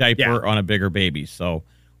tiny diaper on a bigger baby. So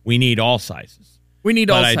we need all sizes. But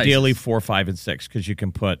ideally 4, 5, and 6 because you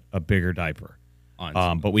can put a bigger diaper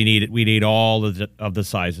on. But we need all of the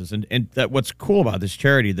sizes. And that what's cool about this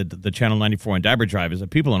charity, the Channel 94 and Diaper Drive, is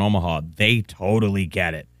that people in Omaha, they totally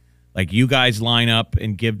get it. Like, you guys line up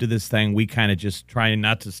and give to this thing. We kind of just try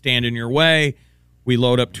not to stand in your way. We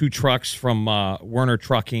load up 2 trucks from Werner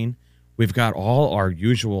Trucking. We've got all our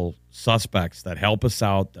usual suspects that help us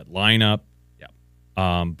out, that line up.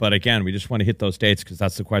 Yeah. But again, we just want to hit those dates because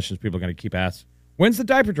that's the questions people are going to keep asking. When's the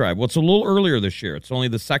diaper drive? Well, it's a little earlier this year. It's only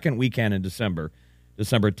the second weekend in December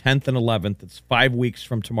 10th and 11th. It's 5 weeks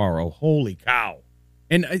from tomorrow. Holy cow.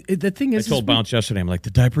 And the thing is, I told Bounce yesterday, I'm like,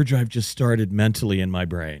 the diaper drive just started mentally in my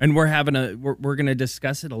brain. And we're going to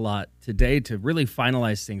discuss it a lot today to really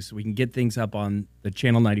finalize things so we can get things up on the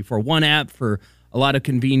Channel 94 One app for a lot of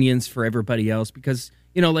convenience for everybody else. Because,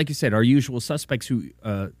 like you said, our usual suspects who,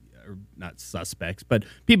 or not suspects, but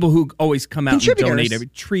people who always come out and donate,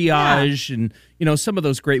 Triage and, some of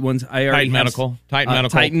those great ones. Titan Medical.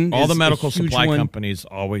 Titan all the medical supply companies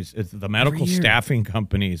always, the medical staffing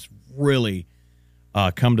companies really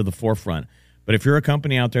come to the forefront. But if you're a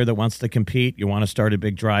company out there that wants to compete, you want to start a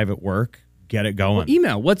big drive at work, get it going. Well,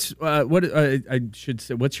 email. I should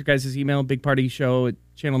say, what's your guys' email?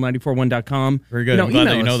 BigPartyShow@channel941.com. Very good. I'm glad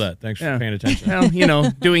that you know that. Thanks for paying attention.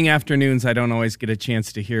 Well, doing afternoons, I don't always get a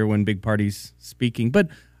chance to hear when Big Party's speaking. But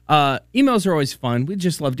emails are always fun. We'd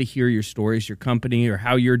just love to hear your stories, your company, or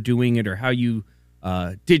how you're doing it, or how you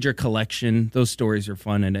did your collection. Those stories are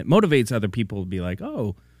fun, and it motivates other people to be like,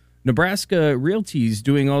 oh, Nebraska Realty's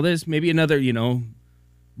doing all this. Maybe another,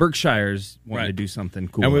 Berkshire's wanting to do something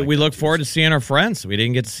cool. And we look forward to seeing our friends. We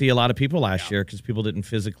didn't get to see a lot of people last year because people didn't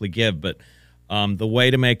physically give. But the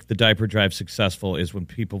way to make the diaper drive successful is when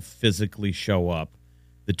people physically show up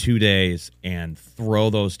the 2 days and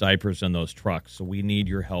throw those diapers in those trucks. So we need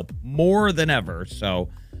your help more than ever. So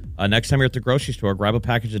next time you're at the grocery store, grab a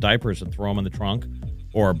package of diapers and throw them in the trunk.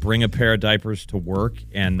 Or bring a pair of diapers to work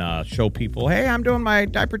and show people, hey, I'm doing my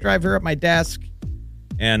diaper drive here at my desk.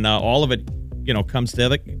 And all of it, comes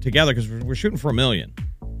together because we're shooting for $1 million.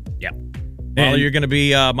 Yep. Molly, you're going to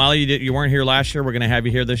be, Molly, you weren't here last year. We're going to have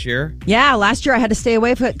you here this year. Yeah, last year I had to stay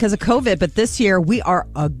away because of COVID, but this year we are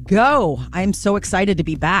a go. I'm so excited to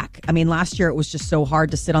be back. I mean, last year it was just so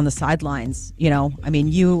hard to sit on the sidelines.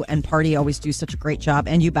 You and Party always do such a great job,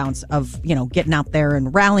 and you Bounce, of, getting out there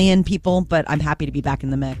and rallying people, but I'm happy to be back in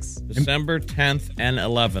the mix. December 10th and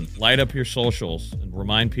 11th. Light up your socials and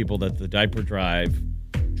remind people that the Diaper Drive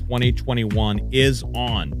 2021 is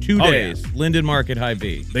on 2 days. Yeah. Linden Market, High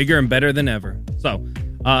B. Bigger and better than ever. So,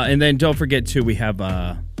 and then don't forget, too, we have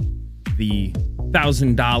the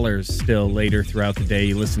 $1,000 still later throughout the day.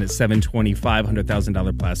 You listen at 725,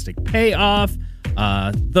 $100,000 plastic payoff.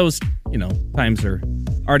 Those, times are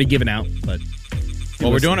already given out, but...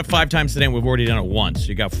 Well, we're doing it 5 times today, and we've already done it once.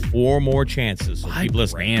 You got 4 more chances, so keep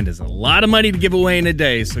listening. $5,000 is a lot of money to give away in a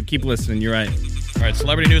day, so keep listening. You're right. All right,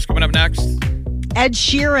 celebrity news coming up next. Ed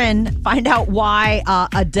Sheeran, find out why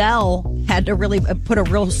Adele had to really put a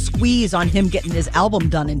real squeeze on him getting his album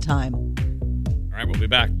done in time. All right, we'll be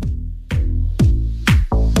back.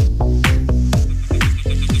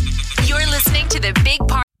 You're listening to the Big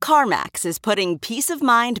Party. CarMax is putting peace of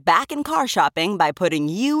mind back in car shopping by putting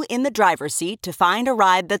you in the driver's seat to find a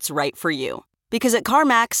ride that's right for you. Because at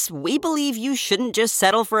CarMax, we believe you shouldn't just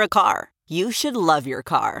settle for a car. You should love your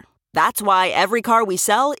car. That's why every car we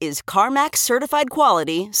sell is CarMax certified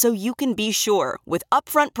quality, so you can be sure with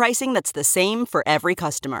upfront pricing that's the same for every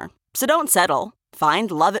customer. So don't settle. Find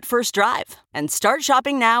love at first drive and start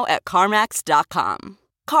shopping now at CarMax.com.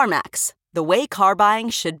 CarMax, the way car buying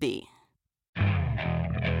should be.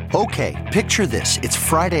 Okay, picture this. It's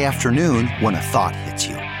Friday afternoon when a thought hits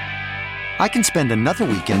you. I can spend another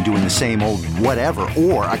weekend doing the same old whatever,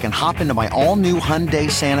 or I can hop into my all-new Hyundai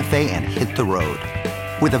Santa Fe and hit the road.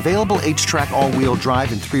 With available H-Track all-wheel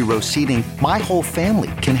drive and 3-row seating, my whole family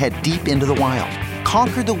can head deep into the wild.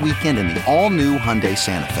 Conquer the weekend in the all-new Hyundai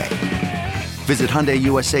Santa Fe. Visit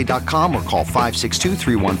HyundaiUSA.com or call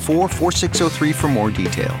 562-314-4603 for more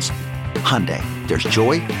details. Hyundai, there's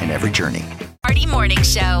joy in every journey. Party Morning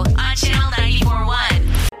Show on Channel 94.1.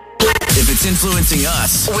 If it's influencing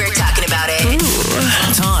us, We're talking about it.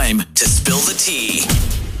 time to spill the tea.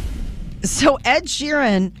 So Ed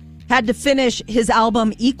Sheeran had to finish his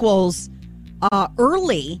album Equals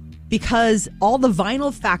early because all the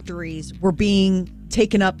vinyl factories were being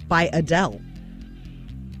taken up by Adele.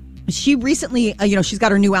 She recently, she's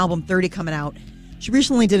got her new album 30 coming out. She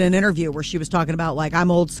recently did an interview where she was talking about, like,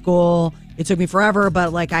 I'm old school. It took me forever,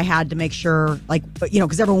 but, like, I had to make sure, like,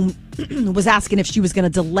 because everyone was asking if she was going to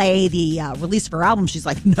delay the release of her album. She's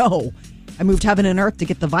like, no, I moved heaven and earth to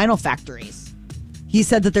get the vinyl factories. He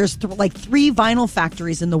said that there's 3 vinyl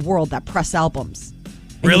factories in the world that press albums.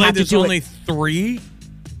 Really? There's only 3?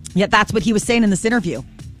 Yeah, that's what he was saying in this interview.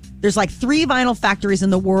 There's 3 vinyl factories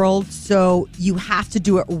in the world, so you have to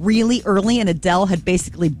do it really early, and Adele had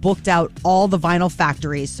basically booked out all the vinyl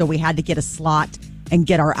factories, so we had to get a slot and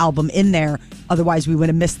get our album in there. Otherwise, we would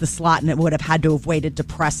have missed the slot, and it would have had to have waited to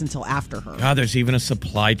press until after her. God, there's even a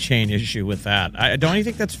supply chain issue with that. Don't you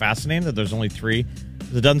think that's fascinating that there's only 3?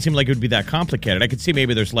 It doesn't seem like it would be that complicated. I could see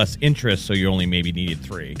maybe there's less interest, so you only maybe needed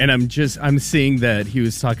 3. And I'm seeing that he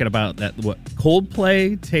was talking about that,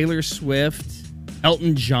 Coldplay, Taylor Swift,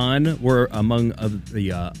 Elton John were among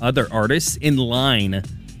the other artists in line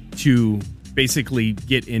to basically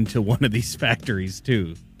get into one of these factories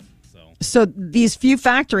too. So these few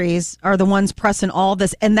factories are the ones pressing all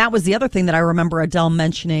this. And that was the other thing that I remember Adele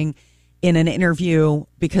mentioning in an interview,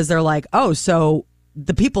 because they're like, oh, so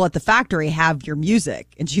the people at the factory have your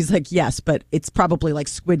music. And she's like, yes, but it's probably like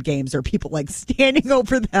Squid Games or people like standing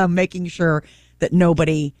over them, making sure that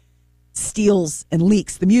nobody steals and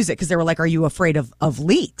leaks the music, because they were like, are you afraid of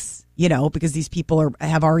leaks? Because these people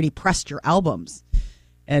have already pressed your albums.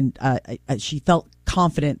 And she felt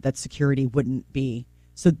confident that security wouldn't be.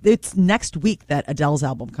 So it's next week that Adele's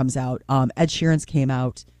album comes out. Ed Sheeran's came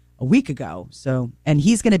out a week ago. And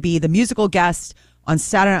he's going to be the musical guest on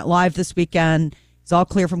Saturday Night Live this weekend. He's all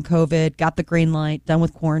clear from COVID, got the green light, done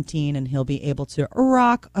with quarantine, and he'll be able to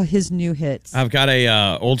rock his new hits. I've got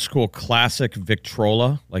a old school classic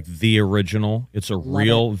Victrola, like the original. It's a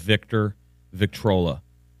real Victor Victrola.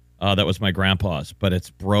 That was my grandpa's, but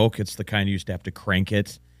it's broke. It's the kind you used to have to crank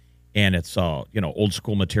it, and it's old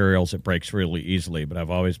school materials. It breaks really easily, but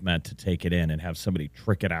I've always meant to take it in and have somebody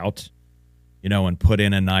trick it out, and put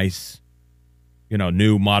in a nice,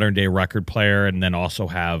 new modern day record player, and then also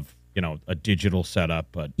have a digital setup.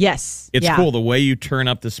 But yes, it's cool the way you turn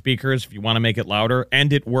up the speakers if you want to make it louder,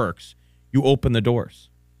 and it works. You open the doors.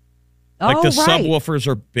 Like the subwoofers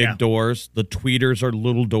are big doors, the tweeters are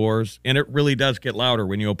little doors, and it really does get louder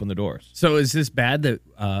when you open the doors. So is this bad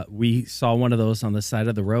that we saw one of those on the side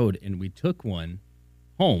of the road and we took one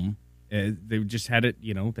home? They just had it,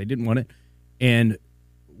 they didn't want it, and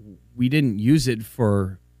we didn't use it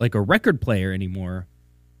for like a record player anymore.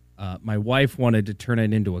 My wife wanted to turn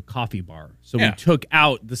it into a coffee bar. So we took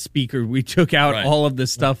out the speaker. We took out all of the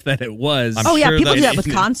stuff that it was. People do that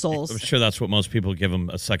with consoles. I'm sure that's what most people give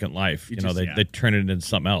them a second life. They turn it into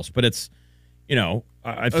something else. But it's,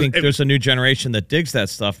 I think there's a new generation that digs that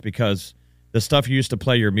stuff, because the stuff you used to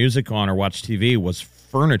play your music on or watch TV was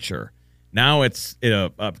furniture. Now it's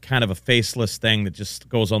a kind of a faceless thing that just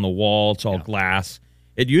goes on the wall. It's all glass.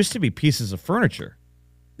 It used to be pieces of furniture.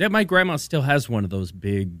 Yeah, my grandma still has one of those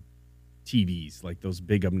big TVs, like those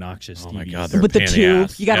big obnoxious TVs. Oh my God, with the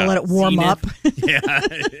tube, you got to let it warm up. Yeah.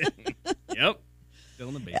 Yep. Still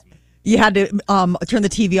in the basement. You had to turn the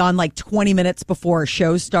TV on like 20 minutes before a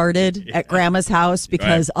show started at Grandma's house,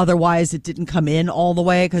 because otherwise it didn't come in all the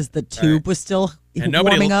way because the tube was still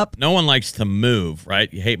warming up. No one likes to move,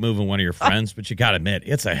 right? You hate moving one of your friends, but you got to admit,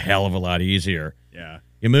 it's a hell of a lot easier. Yeah.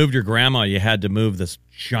 You moved your grandma, you had to move this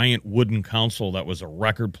giant wooden console that was a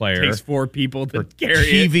record player. Takes 4 people to carry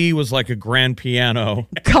it. TV was like a grand piano.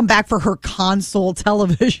 Come back for her console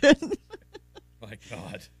television. My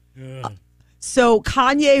God. So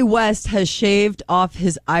Kanye West has shaved off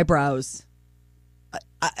his eyebrows.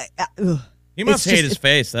 He must hate his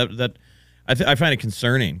face. I find it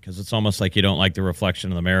concerning because it's almost like you don't like the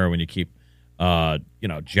reflection in the mirror when you keep,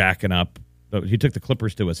 jacking up. But he took the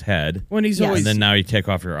clippers to his head. When he's always, and then now you take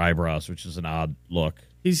off your eyebrows, which is an odd look.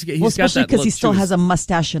 He's especially because he still has a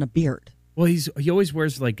mustache and a beard. Well, he always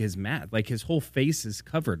wears like his mat, like his whole face is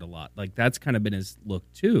covered a lot. Like that's kind of been his look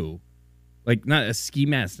too. Like not a ski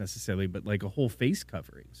mask necessarily, but like a whole face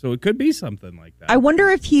covering. So it could be something like that. I wonder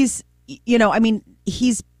if he's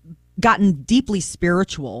gotten deeply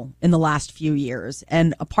spiritual in the last few years.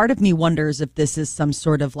 And a part of me wonders if this is some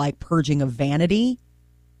sort of like purging of vanity.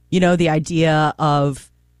 The idea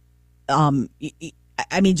of,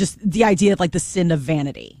 just the idea of like the sin of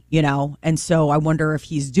vanity, And so I wonder if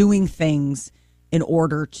he's doing things in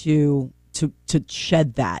order to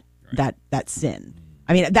shed that sin.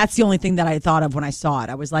 I mean, that's the only thing that I thought of when I saw it.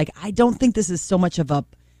 I was like, I don't think this is so much of a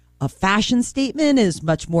fashion statement, is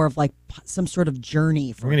much more of like some sort of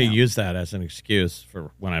journey for I'm going to use that as an excuse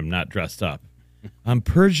for when I'm not dressed up. I'm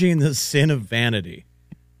purging the sin of vanity.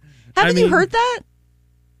 Haven't you heard that?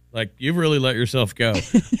 Like, you've really let yourself go.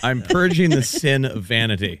 I'm purging the sin of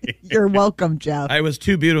vanity. You're welcome, Jeff. I was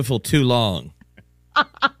too beautiful too long.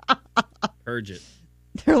 Purge it.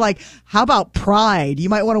 They're like, how about pride? You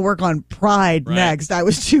might want to work on pride next. I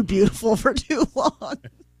was too beautiful for too long.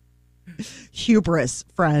 Hubris,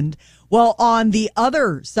 friend. Well, on the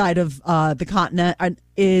other side of the continent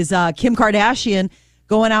is Kim Kardashian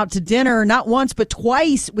going out to dinner not once but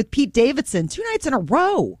twice with Pete Davidson, 2 nights in a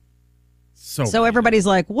row. So everybody's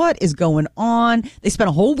like, what is going on? They spent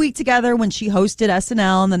a whole week together when she hosted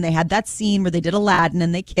SNL, and then they had that scene where they did Aladdin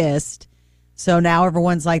and they kissed. So now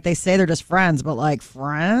everyone's like, they say they're just friends, but like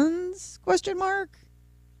friends? ?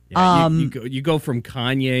 Yeah, you go from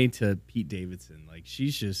Kanye to Pete Davidson. Like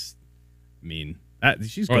she's just,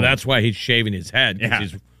 she's. Or that's why he's shaving his head. Yeah,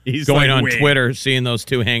 he's going like, on Twitter, seeing those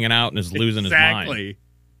two hanging out, and is losing his mind.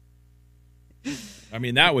 I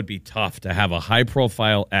mean, that would be tough to have a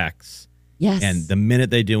high-profile ex. Yes. And the minute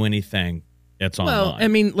they do anything, it's online. Well, I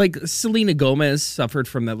mean, like Selena Gomez suffered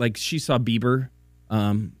from that. Like she saw Bieber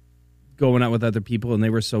going out with other people, and they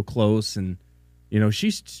were so close. And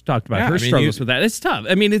she's talked about her struggles with that. It's tough.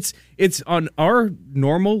 I mean, it's on our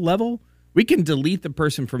normal level. We can delete the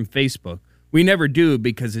person from Facebook. We never do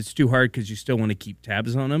because it's too hard because you still want to keep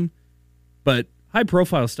tabs on them. But high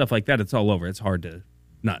profile stuff like that, it's all over. It's hard to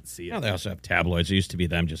not see it. They also have tabloids. It used to be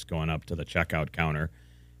them just going up to the checkout counter.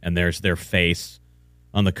 And there's their face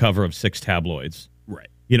on the cover of 6 tabloids. Right.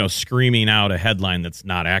 Screaming out a headline that's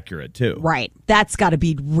not accurate, too. Right. That's got to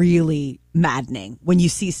be really maddening when you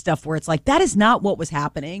see stuff where it's like, that is not what was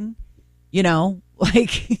happening. Like.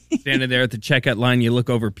 Standing there at the checkout line, you look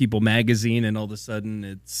over People magazine, and all of a sudden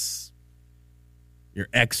it's your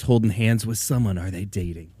ex holding hands with someone. Are they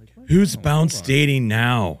dating? Who's Bounce dating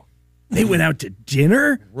now? They went out to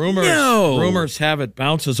dinner? Rumors have it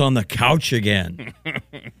Bounce is on the couch again.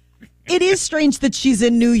 It is strange that she's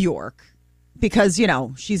in New York because,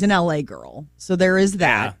 she's an LA girl. So there is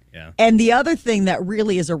that. Yeah. And the other thing that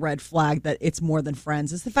really is a red flag that it's more than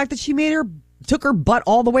friends is the fact that she took her butt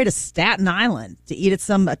all the way to Staten Island to eat at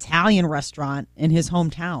some Italian restaurant in his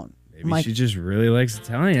hometown. Maybe she just really likes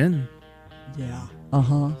Italian. Yeah.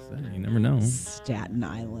 You never know. Staten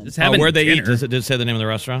Island. Just having where'd they dinner. eat? Does it say the name of the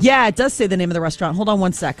restaurant? Yeah, it does say the name of the restaurant. Hold on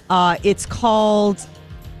one sec. It's called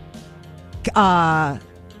Campania.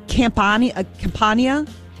 It's Campania.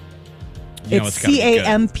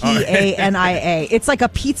 It's like a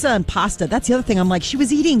pizza and pasta. That's the other thing. I'm like, she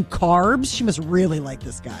was eating carbs. She must really like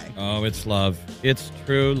this guy. Oh, it's love. It's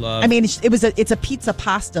true love. I mean, it's a pizza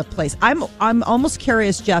pasta place. I'm almost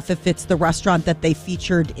curious, Jeff, if it's the restaurant that they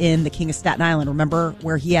featured in The King of Staten Island. Remember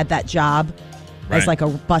where he had that job as like a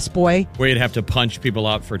busboy? Where you'd have to punch people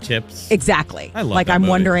out for tips. Exactly. I love like that I'm movie.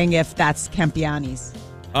 wondering if that's Campiani's.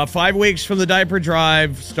 5 weeks from the diaper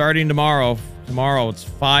drive, starting tomorrow. Tomorrow, it's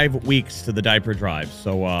 5 weeks to the diaper drive.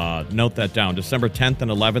 So note that down. December 10th and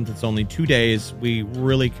 11th, it's only 2 days. We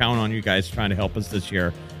really count on you guys trying to help us this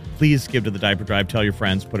year. Please give to the diaper drive. Tell your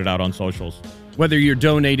friends. Put it out on socials. Whether you're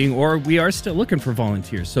donating or we are still looking for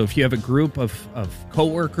volunteers. So if you have a group of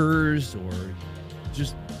coworkers or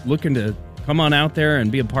just looking to come on out there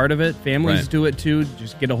and be a part of it, families do it too.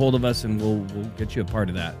 Just get a hold of us and we'll get you a part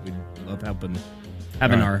of that. We love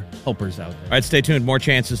having our helpers out there. All right, stay tuned. More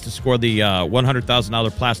chances to score the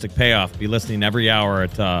 $100,000 plastic payoff. Be listening every hour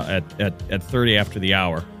at 30 after the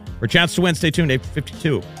hour. For a chance to win, stay tuned.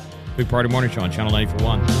 8:52. Big Party Morning Show on Channel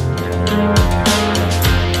 94.1.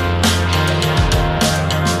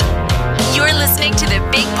 You're listening to the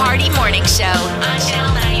Big Party Morning Show on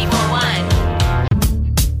Channel 94.1.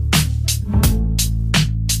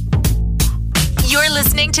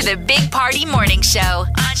 listening to the Big Party Morning Show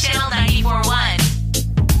on Channel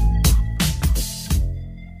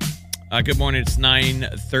 94.1. Good morning. It's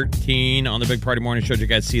 9:13 on the Big Party Morning Show. Did you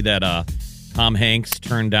guys see that Tom Hanks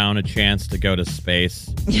turned down a chance to go to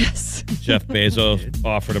space? Yes. Jeff Bezos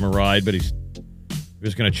offered him a ride, but he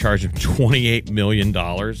was going to charge him $28 million.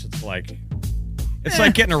 It's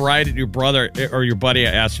like getting a ride at your brother or your buddy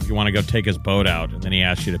asks if you want to go take his boat out, and then he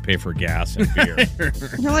asks you to pay for gas and beer.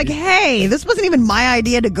 You're like, hey, this wasn't even my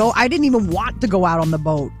idea to go. I didn't even want to go out on the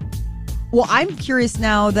boat. Well, I'm curious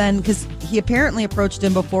now then, because he apparently approached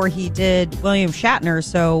him before he did William Shatner.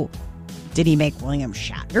 So did he make William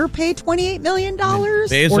Shatner pay $28 million?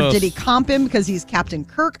 Bezos, or did he comp him because he's Captain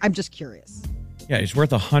Kirk? I'm just curious. Yeah, he's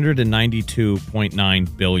worth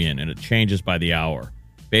 $192.9 billion, and it changes by the hour.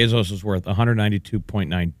 Bezos is worth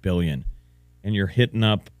 $192.9 billion, and you're hitting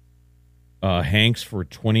up Hanks for a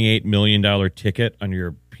 $28 million ticket on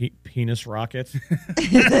your penis rocket.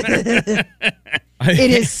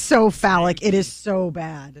 It is so phallic. It is so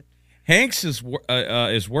bad. Hanks is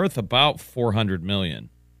worth about $400 million.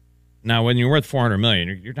 Now, when you're worth $400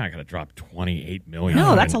 million, you're not going to drop $28 million.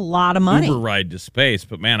 No, that's a lot of money. Uber ride to space,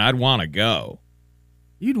 but man, I'd want to go.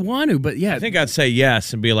 You'd want to, but yeah. I think I'd say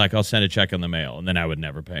yes and be like, I'll send a check in the mail, and then I would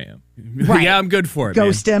never pay him. Right. Yeah, I'm good for it.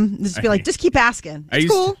 Ghost him. Just be like, just keep asking.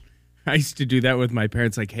 It's cool. I used to do that with my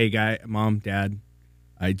parents. Like, hey, Mom, Dad,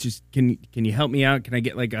 I just can you help me out? Can I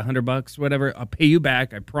get like $100, whatever? I'll pay you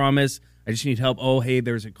back. I promise. I just need help. Oh, hey,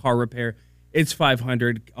 there's a car repair. It's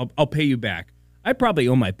 $500. I'll pay you back. I probably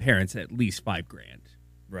owe my parents at least $5,000.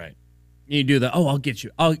 Right. You do the, I'll get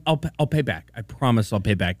you. I'll pay back. I promise I'll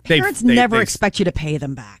pay back. Parents never expect you to pay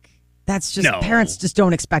them back. That's just, parents just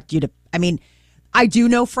don't expect you to. I mean, I do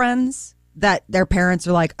know friends that their parents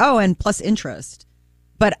are like, oh, and plus interest.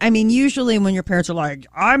 But I mean, usually when your parents are like,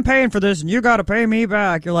 I'm paying for this and you got to pay me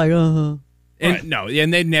back, you're like, uh-huh. And no,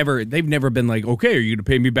 and they've never been like, okay, are you going to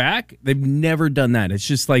pay me back? They've never done that. It's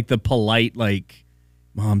just like the polite, like,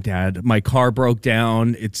 Mom, Dad, my car broke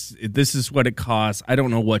down. This is what it costs. I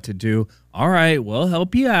don't know what to do. All right, we'll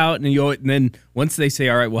help you out. And then once they say,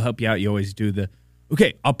 all right, we'll help you out, you always do the,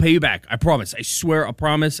 okay, I'll pay you back. I promise. I swear, I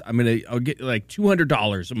promise. I'll get like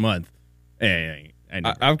 $200 a month. Hey,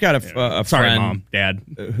 I've got a sorry, friend, Mom, Dad,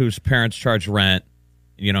 whose parents charge rent,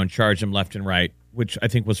 and charge them left and right, which I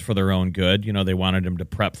think was for their own good. They wanted them to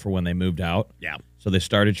prep for when they moved out. Yeah. So they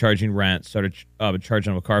started charging rent, started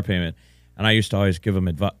charging them a car payment. And I used to always give them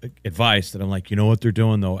advice that I'm like, you know what they're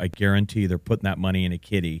doing, though? I guarantee they're putting that money in a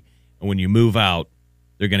kitty. And when you move out,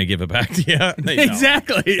 they're going to give it back to you.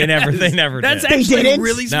 Exactly. They never did. That's actually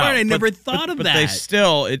really smart. I never thought of that. But they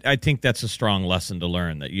still, I think that's a strong lesson to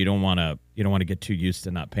learn, that you don't want to get too used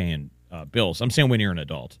to not paying bills. I'm saying when you're an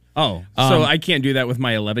adult. Oh, so I can't do that with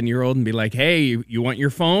my 11-year-old and be like, hey, you want your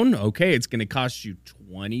phone? Okay, it's going to cost you $20.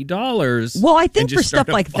 Well, I think for stuff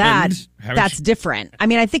like that, that's different. I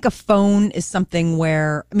mean, I think a phone is something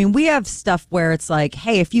where, we have stuff where it's like,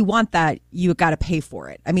 hey, if you want that, you got to pay for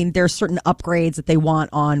it. I mean, there's certain upgrades that they want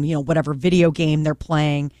on, whatever video game they're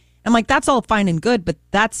playing. I'm like, that's all fine and good, but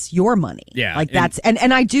that's your money. Yeah. Like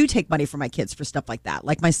and I do take money from my kids for stuff like that.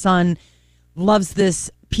 Like my son loves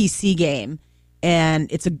this PC game.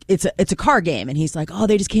 And it's a car game, and he's like, oh,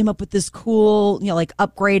 they just came up with this cool, like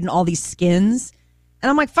upgrade and all these skins. And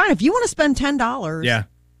I'm like, fine, if you want to spend $10,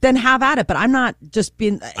 then have at it. But I'm not just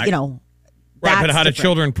being, Right, but how do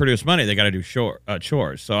children produce money? They got to do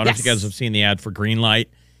chores. So I don't know if you guys have seen the ad for Greenlight.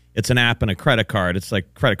 It's an app and a credit card. It's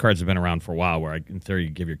like credit cards have been around for a while where, in theory, you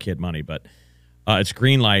give your kid money. But it's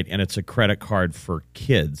Greenlight, and it's a credit card for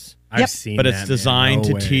kids. I've seen but that, it's designed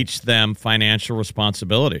man. No to way. teach them financial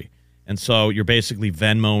responsibility. And so you're basically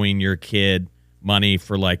Venmoing your kid money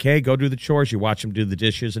for like, hey, go do the chores. You watch him do the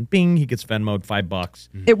dishes, and bing, he gets Venmoed $5.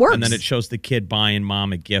 It works. And then it shows the kid buying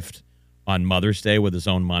mom a gift on Mother's Day with his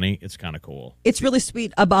own money. It's kind of cool. It's really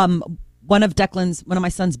sweet. One of my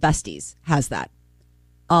son's besties has that.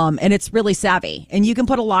 And it's really savvy. And you can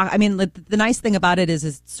put a lock. I mean, the nice thing about it is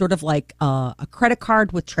it's sort of like a credit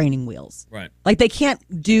card with training wheels. Right. Like they can't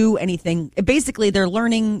do anything. Basically, they're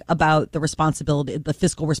learning about the responsibility, the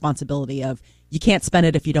fiscal responsibility of you can't spend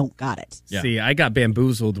it if you don't got it. Yeah. See, I got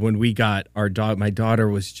bamboozled when we got our dog. My daughter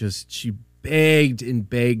was she begged and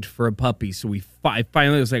begged for a puppy. So we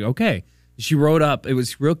finally was like, okay. She wrote up. It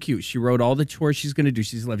was real cute. She wrote all the chores she's going to do.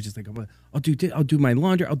 She's 11. She's like, I'll do my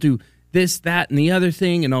laundry. I'll do this, that, and the other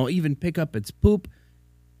thing, and I'll even pick up its poop.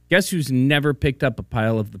 Guess who's never picked up a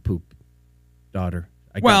pile of the poop? Daughter.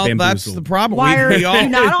 I got bamboozled. That's the problem. Why are you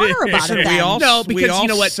not on her about it then? We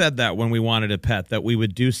all said that when we wanted a pet, that we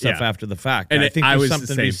would do stuff after the fact. And I think I there's was the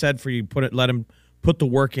something to be same. said for you. Let him put the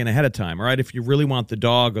work in ahead of time. All right, if you really want the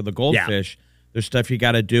dog or the goldfish, There's stuff you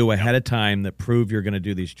got to do ahead of time that prove you're going to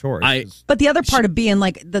do these chores. But the other part of being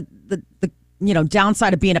like the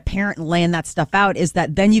downside of being a parent and laying that stuff out is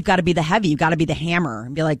that then you've got to be the heavy, you've got to be the hammer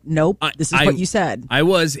and be like, nope, this is what you said. I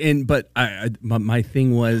was but my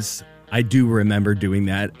thing was, I do remember doing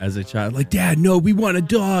that as a child. Like, Dad, no, we want a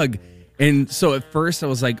dog. And so at first I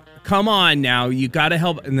was like, come on now, you got to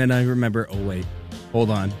help. And then I remember, oh, wait,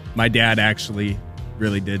 hold on. My dad actually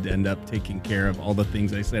really did end up taking care of all the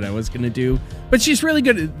things I said I was going to do. But she's really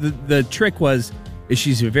good. The trick is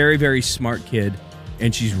she's a very, very smart kid,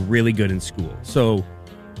 and she's really good in school. So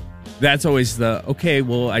that's always okay,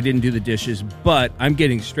 well, I didn't do the dishes, but I'm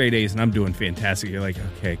getting straight A's and I'm doing fantastic. You're like,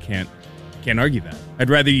 okay, I can't argue that. I'd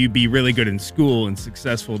rather you be really good in school and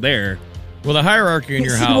successful there. Well, the hierarchy in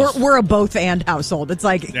your house. We're a both and household. It's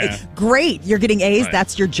like, great, you're getting A's, Right.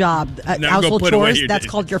 That's your job. Household chores, that's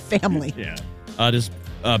called your family. Yeah. Does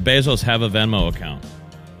Bezos have a Venmo account?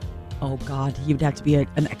 Oh, God, you'd have to be a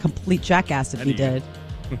complete jackass if you did.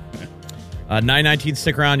 9:19,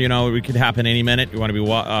 stick around. It could happen any minute. You want to be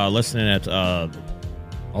listening at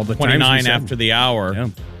all the 29 after the hour.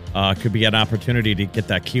 Yeah. Could be an opportunity to get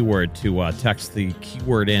that keyword to text the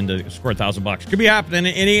keyword in to score $1,000. Could be happening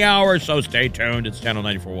any hour, so stay tuned. It's Channel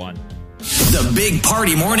 94.1. The Big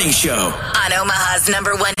Party Morning Show. On Omaha's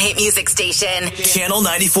 #1 hit music station. Channel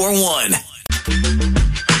 94.1.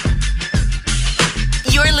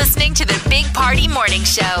 You're listening to the Big Party Morning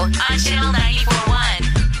Show on Channel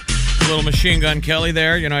 94.1. Little Machine Gun Kelly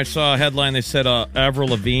there. I saw a headline. They said Avril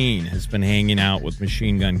Lavigne has been hanging out with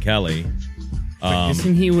Machine Gun Kelly.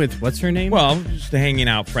 Isn't he with, what's her name? Well, just hanging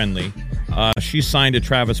out friendly. She signed to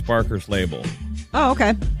Travis Barker's label. Oh,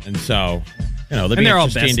 okay. And so, that'd be they're all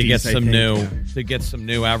interesting to besties, get some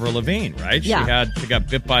new Avril Lavigne, right? Yeah. She got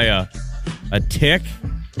bit by a tick.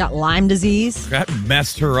 Got Lyme disease. That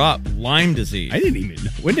messed her up. Lyme disease. I didn't even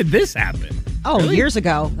know. When did this happen? Oh, Really? years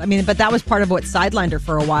ago. I mean, but that was part of what sidelined her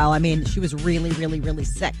for a while. I mean, she was really, really, really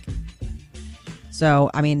sick. So,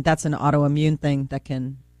 I mean, that's an autoimmune thing that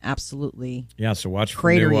can absolutely so watch for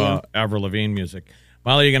crater new you. Avril Lavigne music.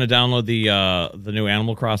 Molly, are you going to download the new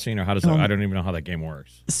Animal Crossing, or how does that? I don't even know how that game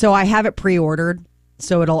works. So I have it pre-ordered,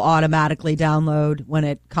 so it'll automatically download when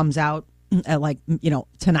it comes out at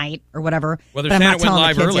tonight or whatever. Well, they're But I'm saying not it went telling the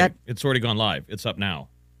live kids early. yet. It's already gone live. It's up now.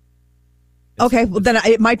 Okay, well then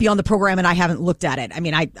it might be on the program and I haven't looked at it. I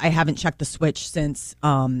mean, I haven't checked the Switch since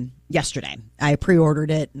yesterday. I pre-ordered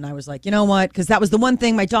it and I was like, you know what? Because that was the one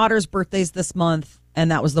thing. My daughter's birthday's this month,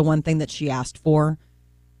 and that was the one thing that she asked for.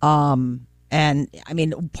 And I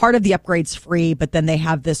mean, part of the upgrade's free, but then they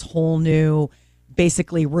have this whole new,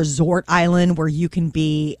 basically resort island where you can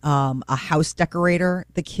be a house decorator.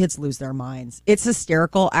 The kids lose their minds. It's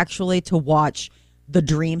hysterical, actually, to watch the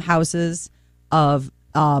dream houses of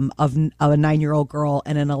a 9-year-old girl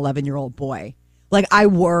and an 11-year-old boy. Like, I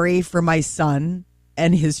worry for my son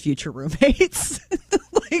and his future roommates.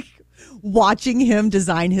 Like, watching him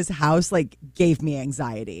design his house, gave me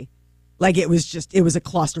anxiety. Like, it was a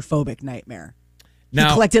claustrophobic nightmare. Now,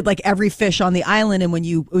 he collected every fish on the island, and when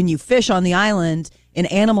you fish on the island in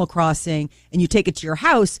Animal Crossing and you take it to your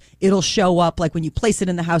house, it'll show up, when you place it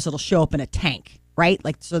in the house, it'll show up in a tank, right?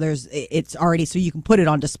 So it's already, so you can put it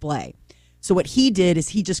on display. So what he did is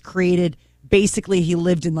he just created, basically he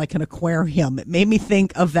lived in an aquarium. It made me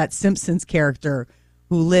think of that Simpsons character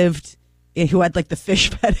who had the fish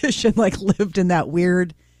fetish and lived in that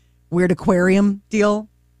weird aquarium deal.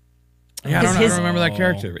 Yeah, I don't remember that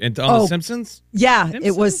character. On The Simpsons? Yeah,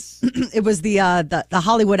 Simpsons? it was the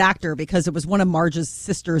Hollywood actor, because it was one of Marge's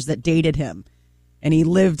sisters that dated him. And he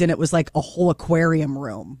lived, and it was a whole aquarium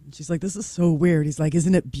room. She's like, this is so weird. He's like,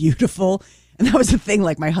 isn't it beautiful? And that was the thing.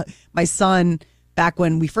 My son, back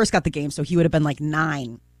when we first got the game, so he would have been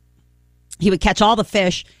 9. He would catch all the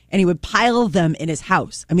fish and he would pile them in his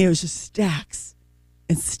house. I mean, it was just stacks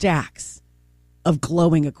and stacks of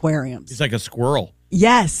glowing aquariums. He's like a squirrel.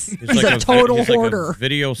 Yes. He's a total hoarder. Like a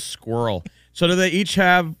video squirrel. So do they each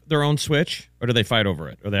have their own Switch, or do they fight over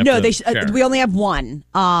it? Or they have No, to share? we only have one.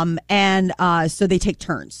 So they take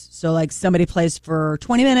turns. So somebody plays for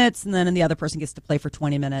 20 minutes and then the other person gets to play for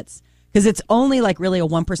 20 minutes. Because it's only really a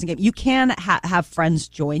one-person game. You can have friends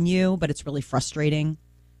join you, but it's really frustrating.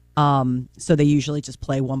 So they usually just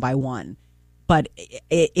play one by one. But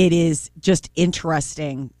it is just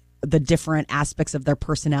interesting, the different aspects of their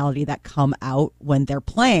personality that come out when they're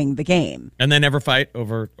playing the game. And they never fight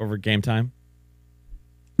over game time?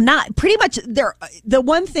 Not pretty much. The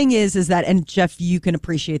one thing is that, and Jeff, you can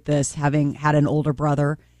appreciate this, having had an older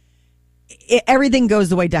brother, everything goes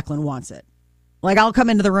the way Declan wants it. I'll come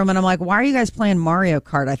into the room and I'm like, why are you guys playing Mario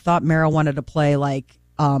Kart? I thought Mara wanted to play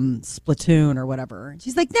Splatoon or whatever. And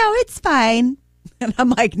she's like, no, it's fine. And I'm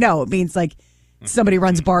like, no, it means like somebody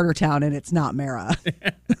runs Bartertown and it's not Mara.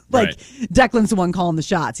 Like Declan's the one calling the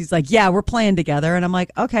shots. He's like, yeah, we're playing together. And I'm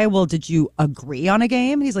like, okay, well, did you agree on a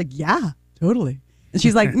game? And he's like, yeah, totally. And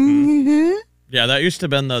she's like, mm-hmm. Yeah, that used to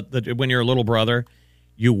have been the when you're a little brother,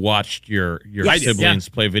 you watched your siblings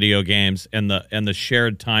play video games, and the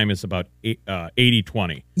shared time is about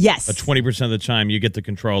 80-20. Yes. 20% of the time you get the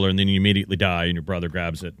controller, and then you immediately die, and your brother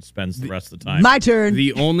grabs it and spends the rest of the time. My turn.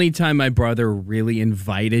 The only time my brother really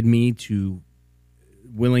invited me to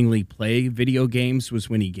willingly play video games was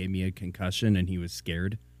when he gave me a concussion and he was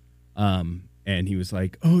scared. And he was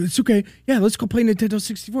like, oh, it's okay. Yeah, let's go play Nintendo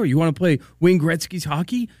 64. You want to play Wayne Gretzky's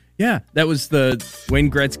hockey? Yeah, that was the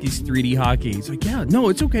Wayne Gretzky's 3D hockey. He's like, yeah, no,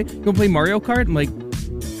 it's okay. You want to play Mario Kart? I'm like,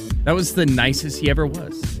 that was the nicest he ever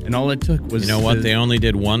was. And all it took was... You know what? They only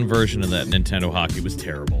did one version of that Nintendo hockey. It was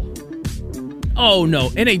terrible. Oh, no.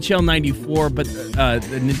 NHL 94, but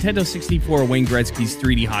the Nintendo 64 Wayne Gretzky's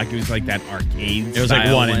 3D hockey was like that arcade. It was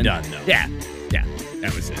like one and done, though. Yeah.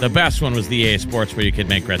 That was it. The best one was the EA Sports where you could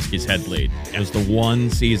make Gretzky's head bleed. It was the one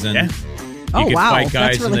season. Yeah. You could wow. fight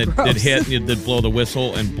guys That's really and they'd hit, and they'd blow the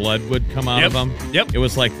whistle, and blood would come out of them. Yep. It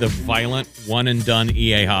was like the violent one-and-done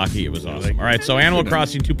EA hockey. It was awesome. All right, so Animal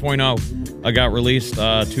Crossing 2.0 got released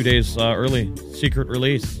 2 days early. Secret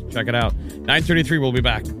release. Check it out. 9:33, we'll be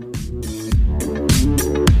back.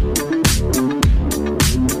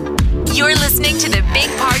 You're listening to the Big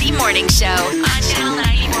Party Morning Show on Channel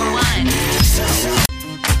 94.1.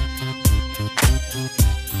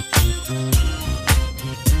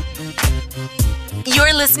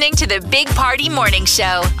 You're listening to the Big Party Morning Show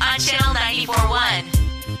on Channel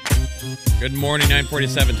 94.1. Good morning,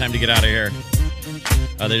 9:47. Time to get out of here.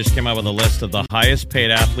 They just came out with a list of the highest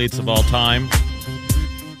paid athletes of all time.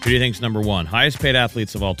 Who do you think's number one? Highest paid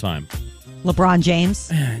athletes of all time. LeBron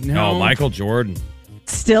James. No, Michael Jordan.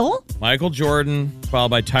 Still? Michael Jordan, followed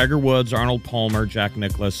by Tiger Woods, Arnold Palmer, Jack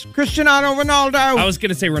Nicklaus, Cristiano Ronaldo. I was going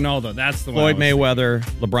to say Ronaldo. That's the one. Floyd Mayweather.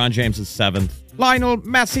 LeBron James is seventh. Lionel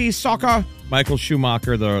Messi, soccer. Michael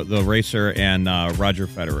Schumacher, the racer, and Roger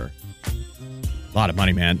Federer. A lot of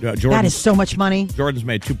money, man. That is so much money. Jordan's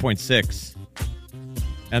made 2.6.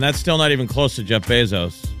 And that's still not even close to Jeff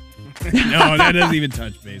Bezos. No, that doesn't even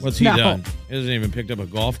touch Bezos. What's he done? He hasn't even picked up a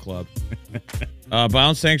golf club.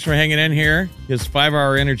 Bounce, thanks for hanging in here. His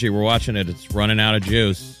 5-hour energy, we're watching it. It's running out of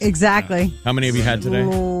juice. Exactly. How many have you had today?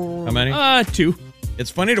 How many? 2. It's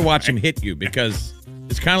funny to watch him hit you because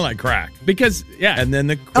it's kind of like crack. Because, yeah. And then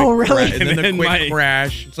the quick and then the quick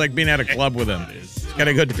crash. It's like being at a club with him. He's got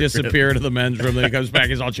to go disappear to the men's room. Then he comes back.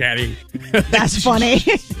 He's all chatty. That's funny.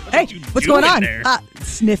 Hey, what's going on?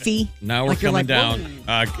 Sniffy. Now we're coming down.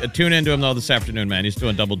 Tune into him, though, this afternoon, man. He's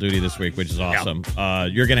doing double duty this week, which is awesome.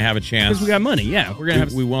 You're going to have a chance. Because we got money, yeah. We're gonna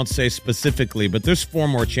we won't say specifically, but there's 4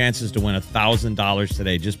 more chances to win $1,000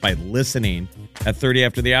 today just by listening at 30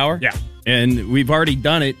 after the hour. Yeah. And we've already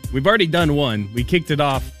done it. We've already done one. We kicked it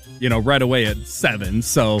off, right away at 7.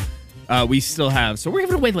 So we still have. So we're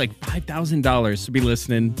giving away like $5,000 to be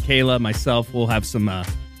listening. Kayla, myself, we'll have some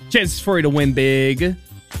chances for you to win big.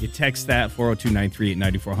 You text that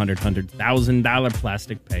 402-938-9400, $100,000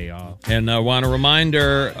 plastic payoff. And I want a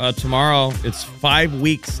reminder, tomorrow it's 5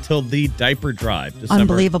 weeks till the diaper drive. December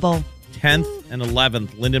Unbelievable. 10th and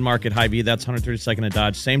 11th, Linden Market, Hy-Vee. That's 132nd and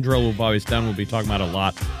Dodge. Same drill we've always done. We'll be talking about a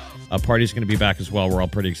lot. Party's going to be back as well. We're all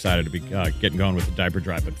pretty excited to be getting going with the diaper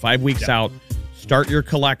drive. But 5 weeks out, start your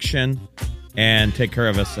collection and take care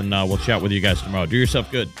of us. And we'll chat with you guys tomorrow. Do yourself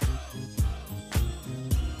good.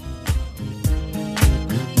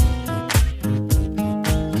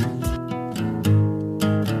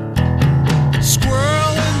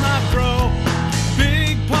 Squirrel in my fro.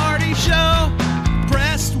 Big party show.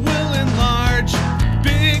 Breast will enlarge.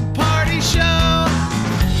 Big party show.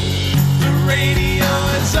 The radio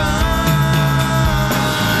is on.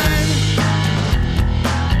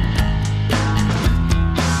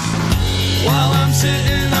 While I'm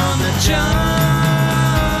sitting on the john.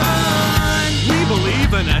 We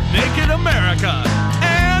believe in a naked America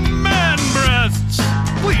and man breasts.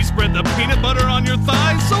 Please spread the peanut butter on your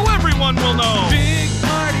thighs so everyone will know. Big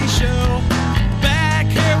party show. Back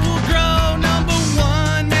hair will grow. Number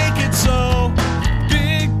 1, make it so.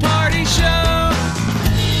 Big party show.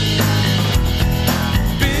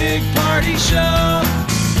 Big party show.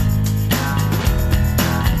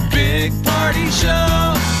 Big party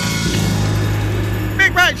show.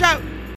 Big Party Show.